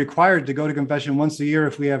we're only required to go to confession once a year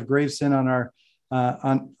if we have grave sin on our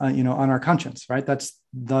conscience, right? That's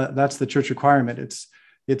the church requirement.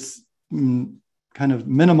 It's kind of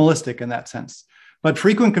minimalistic in that sense. But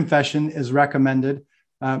frequent confession is recommended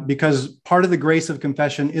because part of the grace of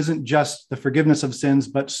confession isn't just the forgiveness of sins,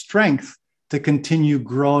 but strength to continue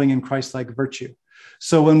growing in Christ-like virtue.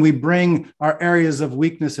 So when we bring our areas of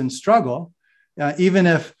weakness and struggle, even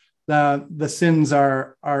if the sins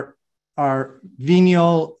are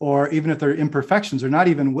venial, or even if they're imperfections, or not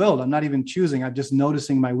even willed, I'm not even choosing, I'm just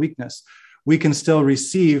noticing my weakness, we can still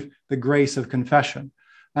receive the grace of confession.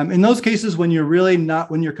 In those cases, when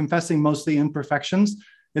you're confessing mostly imperfections,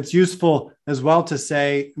 it's useful as well to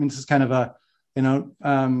say, this is kind of a,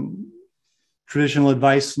 traditional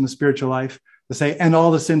advice in the spiritual life, to say, and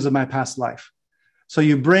all the sins of my past life. So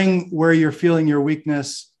you bring where you're feeling your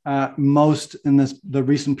weakness most in the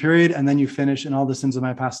recent period, and then you finish in all the sins of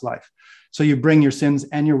my past life. So you bring your sins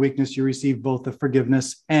and your weakness, you receive both the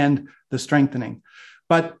forgiveness and the strengthening.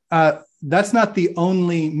 But that's not the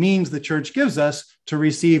only means the church gives us to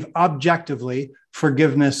receive objectively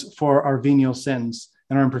forgiveness for our venial sins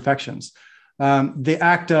and our imperfections. The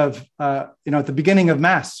act of, at the beginning of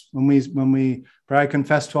Mass, when we pray, I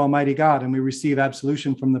confess to Almighty God, and we receive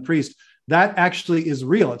absolution from the priest, that actually is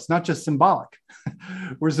real. It's not just symbolic.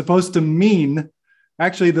 We're supposed to mean,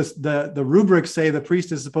 actually, the rubrics say the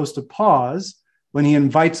priest is supposed to pause when he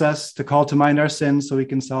invites us to call to mind our sins so we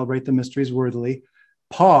can celebrate the mysteries worthily.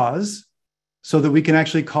 Pause so that we can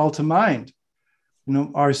actually call to mind,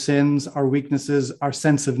 our sins, our weaknesses, our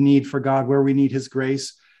sense of need for God, where we need his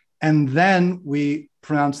grace. And then we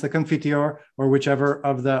pronounce the Confiteor, or whichever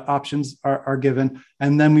of the options are given,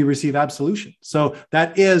 and then we receive absolution. So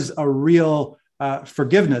that is a real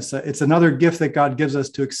forgiveness. It's another gift that God gives us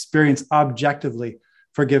to experience objectively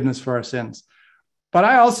forgiveness for our sins. But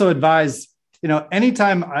I also advise,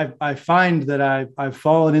 anytime I find that I've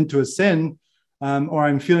fallen into a sin, or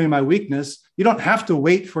I'm feeling my weakness, you don't have to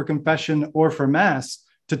wait for confession or for Mass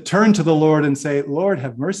to turn to the Lord and say, Lord,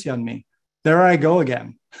 have mercy on me. There I go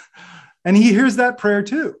again. And he hears that prayer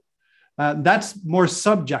too. That's more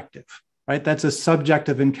subjective, right? That's a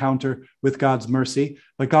subjective encounter with God's mercy.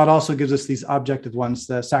 But God also gives us these objective ones,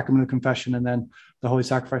 the sacrament of confession and then the holy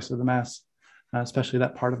sacrifice of the Mass, especially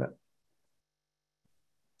that part of it.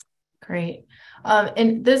 Great.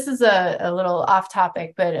 And this is a little off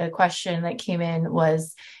topic, but a question that came in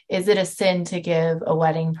was, is it a sin to give a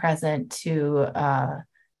wedding present to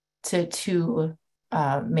two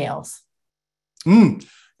males?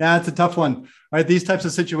 Yeah, it's a tough one, right? These types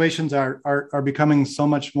of situations are becoming so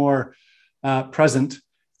much more present.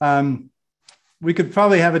 We could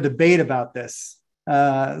probably have a debate about this.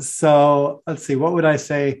 So let's see, what would I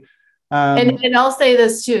say? And I'll say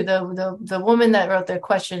this too, the woman that wrote the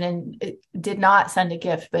question and did not send a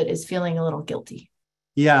gift, but is feeling a little guilty.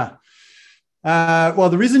 Yeah. Well,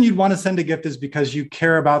 the reason you'd want to send a gift is because you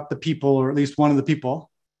care about the people, or at least one of the people,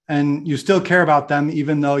 and you still care about them,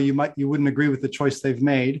 even though you wouldn't agree with the choice they've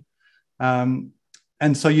made. And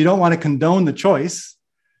so you don't want to condone the choice,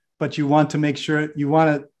 but you want to make sure you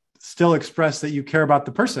want to still express that you care about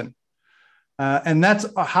the person. And that's,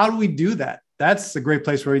 how do we do that? That's a great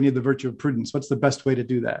place where we need the virtue of prudence. What's the best way to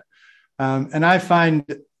do that? And I find,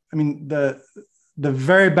 the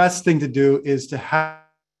very best thing to do is to have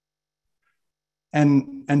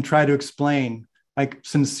and try to explain, like,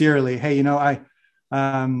 sincerely, hey, that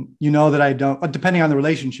I don't, depending on the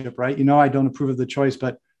relationship, right? I don't approve of the choice,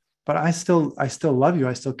 but I still love you.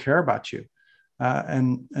 I still care about you.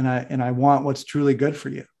 And I want what's truly good for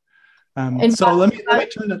you. So let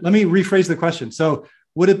me rephrase the question. So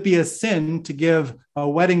would it be a sin to give a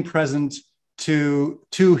wedding present to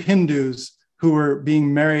two Hindus who were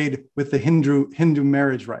being married with the Hindu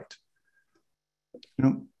marriage rite?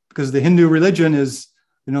 Because the Hindu religion is,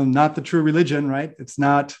 not the true religion, right? It's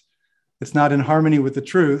not in harmony with the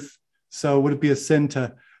truth. So would it be a sin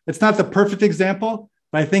it's not the perfect example,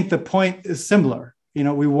 but I think the point is similar.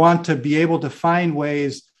 We want to be able to find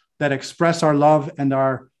ways that express our love and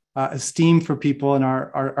our esteem for people and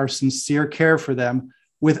our sincere care for them,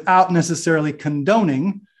 without necessarily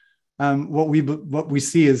condoning what we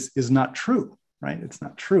see is not true, right? It's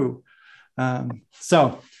not true.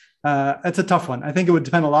 So it's a tough one. I think it would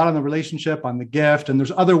depend a lot on the relationship, on the gift, and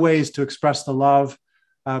there's other ways to express the love,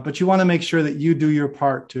 but you want to make sure that you do your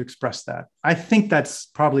part to express that. I think that's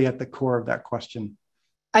probably at the core of that question.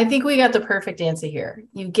 I think we got the perfect answer here.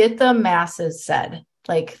 You get the masses said,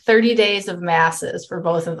 like 30 days of masses for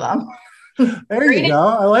both of them. There you go.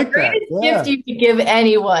 I like that. Gift you could give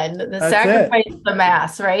anyone, the sacrifice of the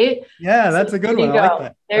Mass, right? Yeah, that's a good one. I like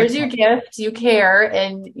that. There's your gift. You care,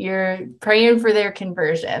 and you're praying for their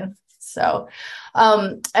conversion. So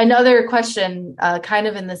another question, kind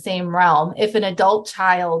of in the same realm. If an adult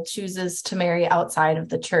child chooses to marry outside of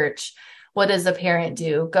the church, what does a parent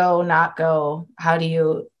do? Go, not go? How do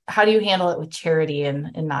you handle it with charity and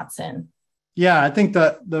not sin? Yeah, I think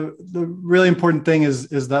the really important thing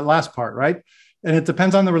is that last part, right? And it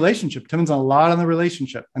depends on the relationship. It depends a lot on the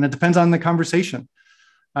relationship, and it depends on the conversation.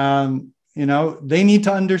 They need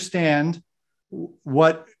to understand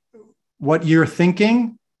what you're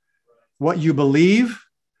thinking, what you believe,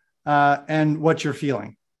 and what you're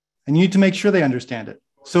feeling. And you need to make sure they understand it.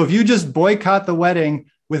 So if you just boycott the wedding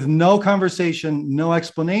with no conversation, no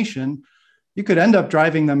explanation, you could end up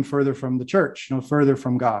driving them further from the church, further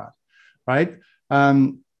from God. Right.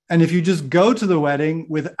 And if you just go to the wedding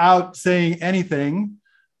without saying anything,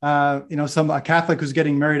 a Catholic who's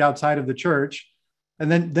getting married outside of the church,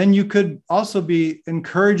 And then you could also be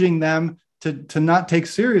encouraging them to not take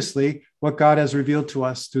seriously what God has revealed to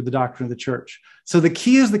us through the doctrine of the church. So the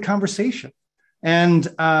key is the conversation. And,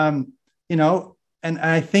 and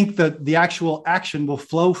I think that the actual action will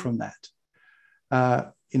flow from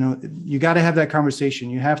that. You got to have that conversation.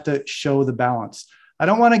 You have to show the balance. I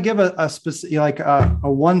don't want to give a specific, like a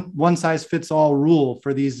one size fits all rule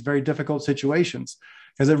for these very difficult situations,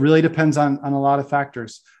 because it really depends on a lot of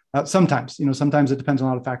factors. Sometimes it depends on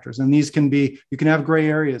a lot of factors, and these you can have gray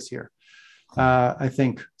areas here. I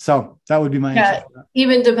think so. That would be my answer.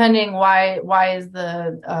 Even depending why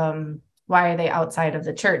are they outside of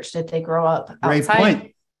the church? Did they grow up outside? Great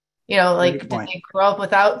point. Did they grow up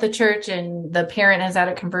without the church and the parent has had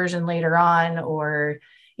a conversion later on, or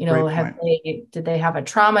did they have a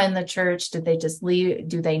trauma in the church? Did they just leave?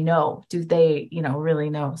 Do they know? Do they, really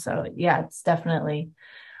know? So yeah, it's definitely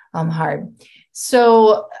hard.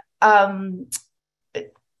 So I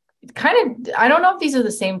don't know if these are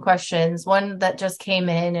the same questions. One that just came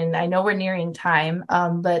in, and I know we're nearing time,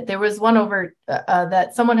 but there was one over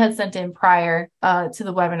that someone had sent in prior to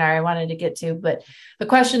the webinar I wanted to get to. But the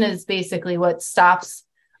question is basically what stops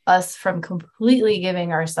us from completely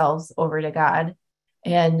giving ourselves over to God.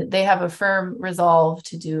 And they have a firm resolve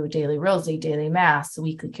to do daily rosary, daily mass,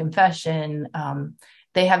 weekly confession.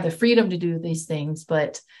 They have the freedom to do these things,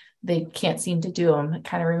 but they can't seem to do them. It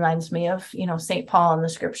kind of reminds me of, St. Paul in the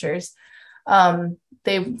scriptures.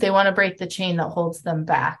 They want to break the chain that holds them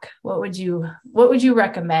back. What would you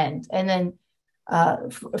recommend? And then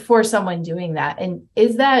for someone doing that, and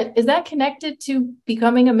is that connected to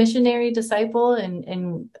becoming a missionary disciple?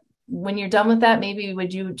 And when you're done with that, maybe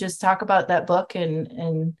would you just talk about that book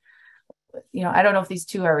and I don't know if these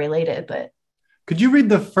two are related, but could you read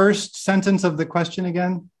the first sentence of the question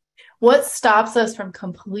again? What stops us from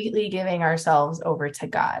completely giving ourselves over to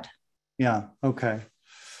God? Yeah. Okay.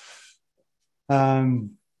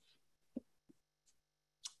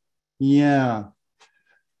 Yeah.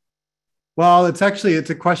 Well, it's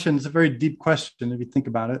a question. It's a very deep question if you think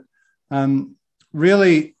about it.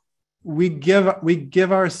 Really, we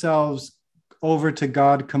give ourselves over to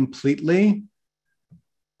God completely,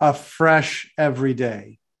 afresh every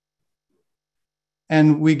day.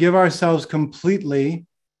 And we give ourselves completely,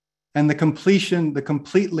 and the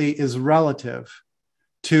completely is relative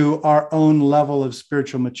to our own level of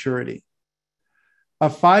spiritual maturity. A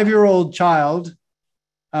 5-year-old child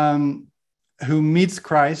who meets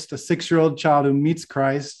Christ, a 6-year-old child who meets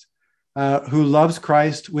Christ, who loves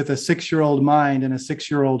Christ with a 6-year-old mind and a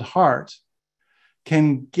 6-year-old heart,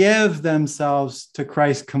 can give themselves to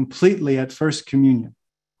Christ completely at First Communion,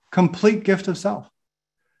 complete gift of self,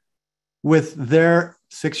 with their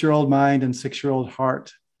 6-year-old mind and 6-year-old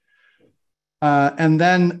heart. And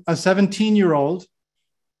then a 17-year-old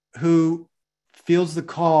who feels the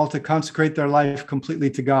call to consecrate their life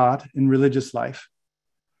completely to God in religious life,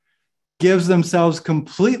 gives themselves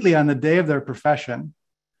completely on the day of their profession,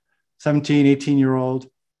 17, 18-year-old,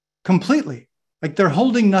 completely, like they're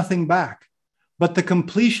holding nothing back. But the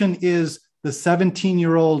completion is the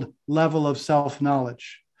 17-year-old level of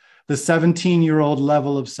self-knowledge, the 17-year-old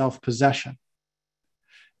level of self-possession.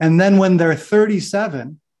 And then when they're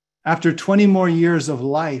 37, after 20 more years of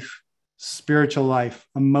life, spiritual life,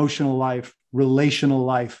 emotional life, relational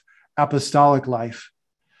life, apostolic life,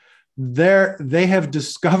 they have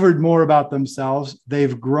discovered more about themselves.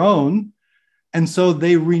 They've grown. And so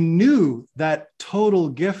they renew that total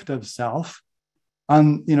gift of self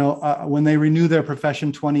when they renew their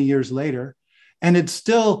profession 20 years later. And it's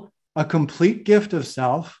still a complete gift of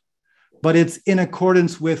self, but it's in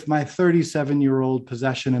accordance with my 37-year-old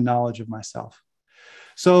possession and knowledge of myself.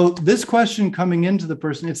 So this question coming into the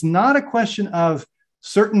person, it's not a question of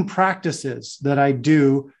certain practices that I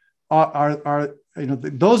do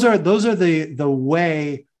those are the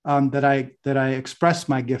way that I express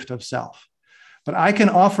my gift of self. But I can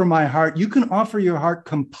offer my heart. You can offer your heart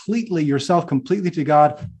completely, yourself completely to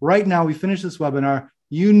God. Right now, we finish this webinar.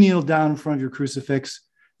 You kneel down in front of your crucifix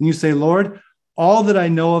and you say, Lord, all that I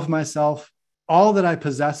know of myself, all that I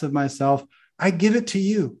possess of myself, I give it to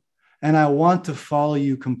you. And I want to follow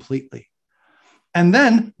you completely. And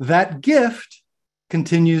then that gift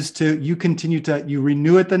you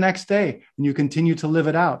renew it the next day and you continue to live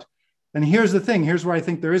it out. And here's the thing. Here's where I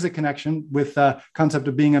think there is a connection with the concept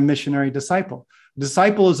of being a missionary disciple.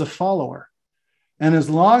 Disciple is a follower. And as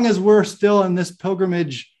long as we're still in this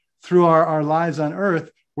pilgrimage through our lives on earth,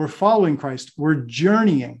 we're following Christ. We're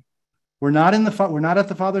journeying. We're not at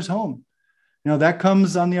the Father's home. That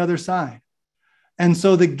comes on the other side. And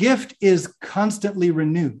so the gift is constantly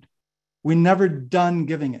renewed. We're never done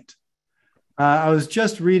giving it. I was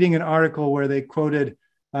just reading an article where they quoted,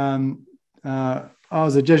 I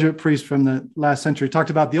was a Jesuit priest from the last century, talked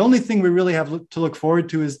about the only thing we really have to look forward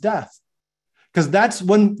to is death. Because that's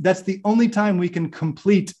the only time we can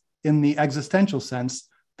complete, in the existential sense,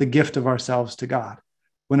 the gift of ourselves to God,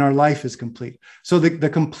 when our life is complete. So the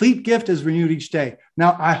complete gift is renewed each day.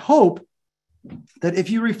 Now, I hope that if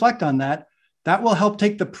you reflect on that, that will help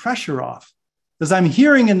take the pressure off. Because I'm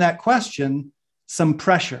hearing in that question some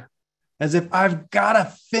pressure, as if I've got to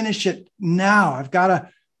finish it now.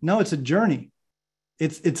 No, it's a journey.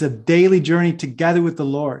 It's a daily journey together with the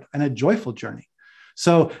Lord, and a joyful journey.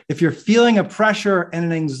 So if you're feeling a pressure and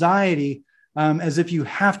an anxiety, as if you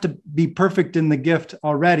have to be perfect in the gift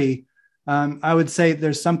already, I would say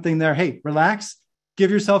there's something there. Hey, relax,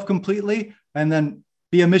 give yourself completely, and then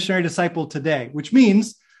be a missionary disciple today, which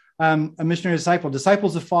means a missionary disciple.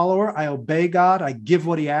 Disciple's a follower. I obey God. I give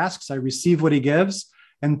what he asks. I receive what he gives.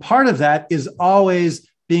 And part of that is always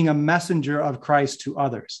being a messenger of Christ to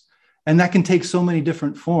others. And that can take so many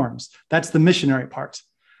different forms. That's the missionary part.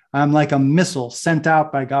 I'm like a missile sent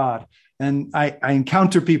out by God. And I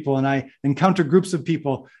encounter people, and I encounter groups of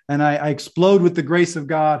people, and I explode with the grace of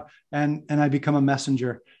God, and I become a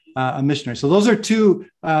messenger, a missionary. So those are two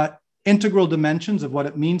integral dimensions of what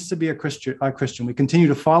it means to be a Christian. We continue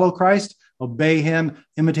to follow Christ, obey him,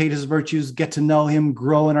 imitate his virtues, get to know him,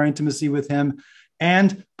 grow in our intimacy with him.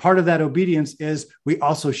 And part of that obedience is we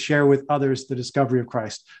also share with others the discovery of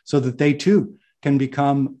Christ, so that they too can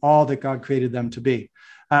become all that God created them to be.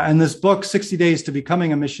 And this book, 60 Days to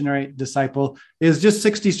Becoming a Missionary Disciple, is just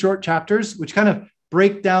 60 short chapters, which kind of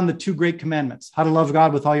break down the two great commandments: how to love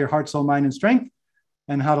God with all your heart, soul, mind, and strength,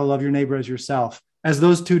 and how to love your neighbor as yourself, as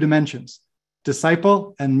those two dimensions,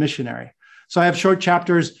 disciple and missionary. So I have short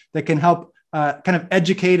chapters that can help kind of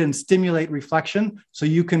educate and stimulate reflection, so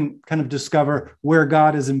you can kind of discover where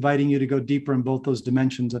God is inviting you to go deeper in both those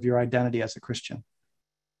dimensions of your identity as a Christian.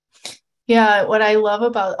 Yeah, what I love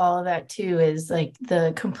about all of that too is like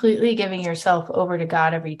the completely giving yourself over to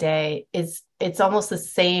God every day it's almost the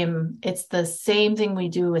same. It's the same thing we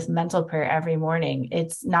do with mental prayer every morning.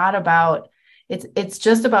 It's not about, it's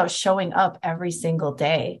just about showing up every single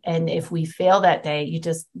day. And if we fail that day, you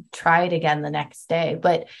just try it again the next day.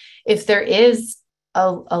 But if there is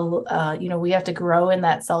we have to grow in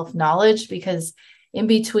that self-knowledge, because in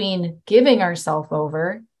between giving ourselves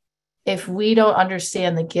over, if we don't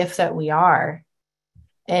understand the gift that we are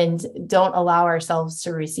and don't allow ourselves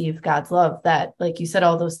to receive God's love, that, like you said,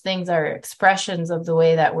 all those things are expressions of the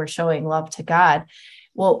way that we're showing love to God.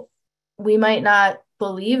 Well, we might not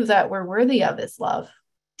believe that we're worthy of his love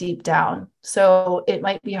deep down. So it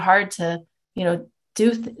might be hard to,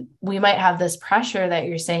 we might have this pressure that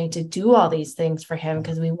you're saying to do all these things for him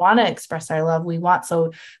because we want to express our love. We want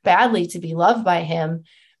so badly to be loved by him.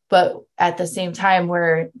 But at the same time,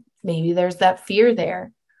 maybe there's that fear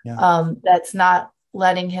there, that's not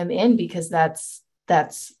letting him in, because it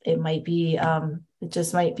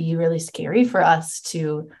just might be really scary for us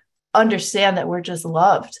to understand that we're just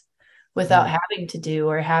loved without having to do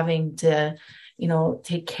or having to,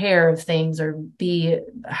 take care of things or be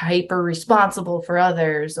hyper responsible for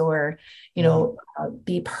others or,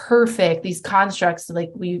 be perfect. These constructs,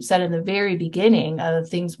 like we said in the very beginning, of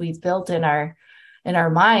things we've built in our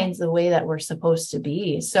minds, the way that we're supposed to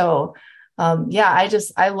be. So,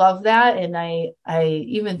 I love that. And I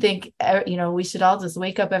even think, we should all just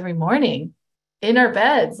wake up every morning in our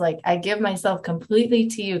beds. Like, I give myself completely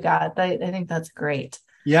to you, God. I think that's great.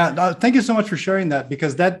 Yeah. Thank you so much for sharing that,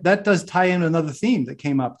 because that does tie in another theme that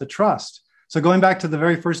came up, the trust. So going back to the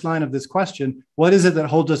very first line of this question, what is it that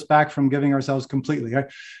holds us back from giving ourselves completely?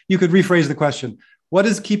 Right? You could rephrase the question. What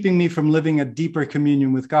is keeping me from living a deeper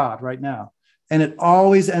communion with God right now? And it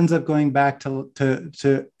always ends up going back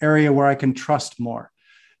to area where I can trust more.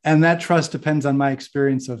 And that trust depends on my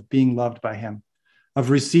experience of being loved by him,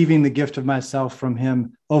 of receiving the gift of myself from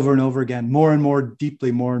him over and over again, more and more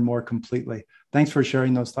deeply, more and more completely. Thanks for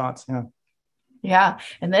sharing those thoughts. Yeah. Yeah.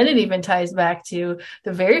 And then it even ties back to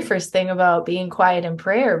the very first thing about being quiet in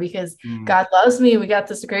prayer, because God loves me. We got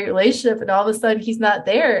this great relationship, and all of a sudden he's not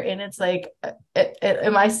there. And it's like,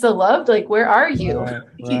 am I still loved? Like, where are you?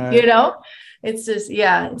 Right. It's just,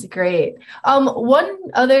 it's great. One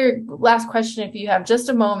other last question, if you have just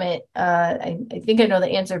a moment, I think I know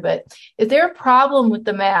the answer, but is there a problem with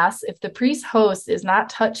the Mass if the priest host is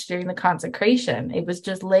not touched during the consecration? It was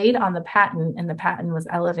just laid on the paten and the paten was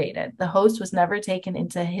elevated. The host was never taken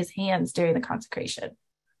into his hands during the consecration.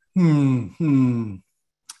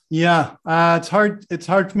 Yeah, it's hard. It's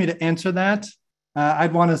hard for me to answer that.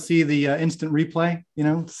 I'd want to see the instant replay,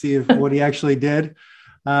 see what he actually did.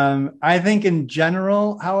 I think in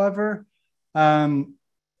general, however,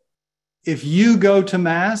 if you go to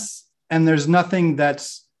Mass and there's nothing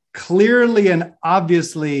that's clearly and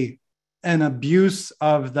obviously an abuse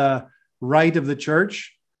of the right of the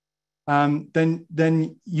church,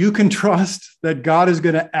 then you can trust that God is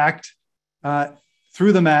going to act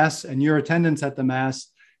through the Mass and your attendance at the Mass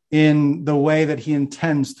in the way that he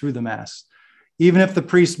intends through the Mass. Even if the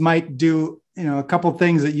priest might do, a couple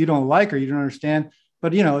things that you don't like or you don't understand,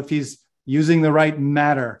 but, if he's using the right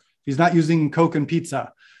matter, if he's not using Coke and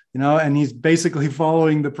pizza, and he's basically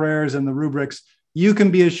following the prayers and the rubrics, you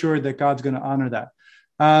can be assured that God's going to honor that.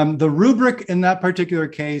 The rubric in that particular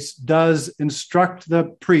case does instruct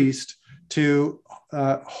the priest to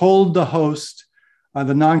hold the host,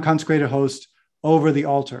 the non-consecrated host, over the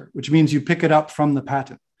altar, which means you pick it up from the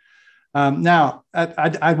paten. Now,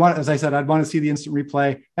 I'd want, as I said, I'd want to see the instant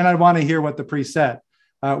replay, and I'd want to hear what the priest said,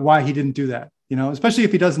 why he didn't do that. Especially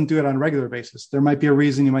if he doesn't do it on a regular basis, there might be a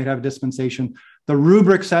reason. You might have a dispensation. The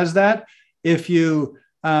rubric says that. If you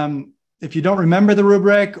don't remember the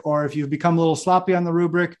rubric, or if you've become a little sloppy on the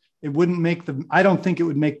rubric, I don't think it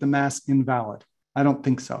would make the Mass invalid. I don't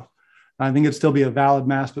think so. I think it'd still be a valid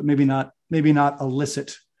Mass, but maybe not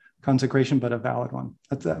illicit consecration, but a valid one.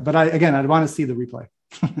 But I'd want to see the replay.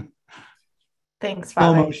 Thanks,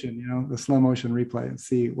 Father. Slow motion, the slow motion replay, and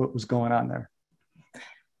see what was going on there.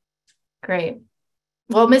 Great.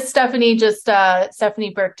 Well, Miss Stephanie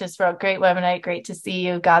Burke just wrote, great webinar. Great to see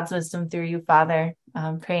you. God's wisdom through you, Father.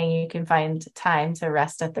 Praying you can find time to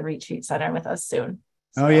rest at the retreat center with us soon.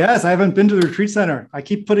 So. Oh, yes. I haven't been to the retreat center. I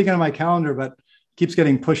keep putting it on my calendar, but it keeps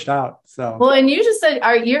getting pushed out. So. Well, and you just said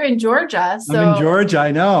you're in Georgia. So I'm in Georgia.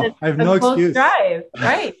 I know. I have no excuse. Drive,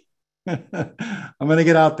 right? I'm going to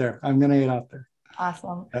get out there.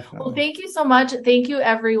 Awesome. Definitely. Well, thank you so much. Thank you,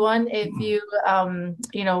 everyone. If you,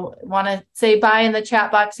 want to say bye in the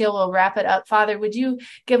chat box here, we'll wrap it up. Father, would you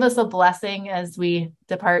give us a blessing as we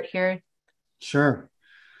depart here? Sure.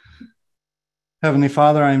 Heavenly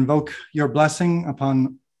Father, I invoke your blessing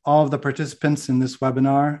upon all of the participants in this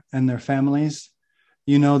webinar and their families.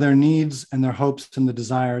 You know their needs and their hopes and the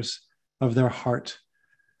desires of their heart.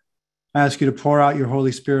 I ask you to pour out your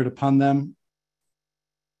Holy Spirit upon them,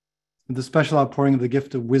 the special outpouring of the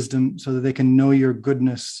gift of wisdom, so that they can know your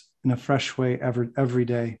goodness in a fresh way every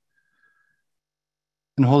day.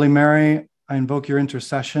 And Holy Mary, I invoke your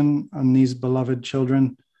intercession on these beloved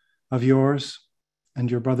children of yours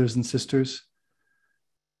and your brothers and sisters.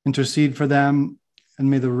 Intercede for them, and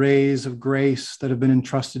may the rays of grace that have been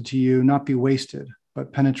entrusted to you not be wasted,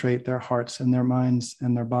 but penetrate their hearts and their minds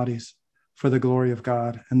and their bodies for the glory of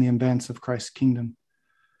God and the advance of Christ's kingdom.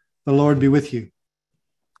 The Lord be with you.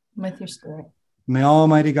 With your spirit. May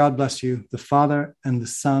Almighty God bless you, the Father and the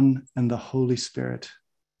Son and the Holy Spirit.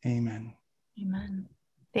 Amen. Amen.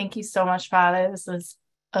 Thank you so much, Father. This was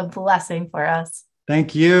a blessing for us.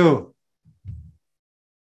 Thank you.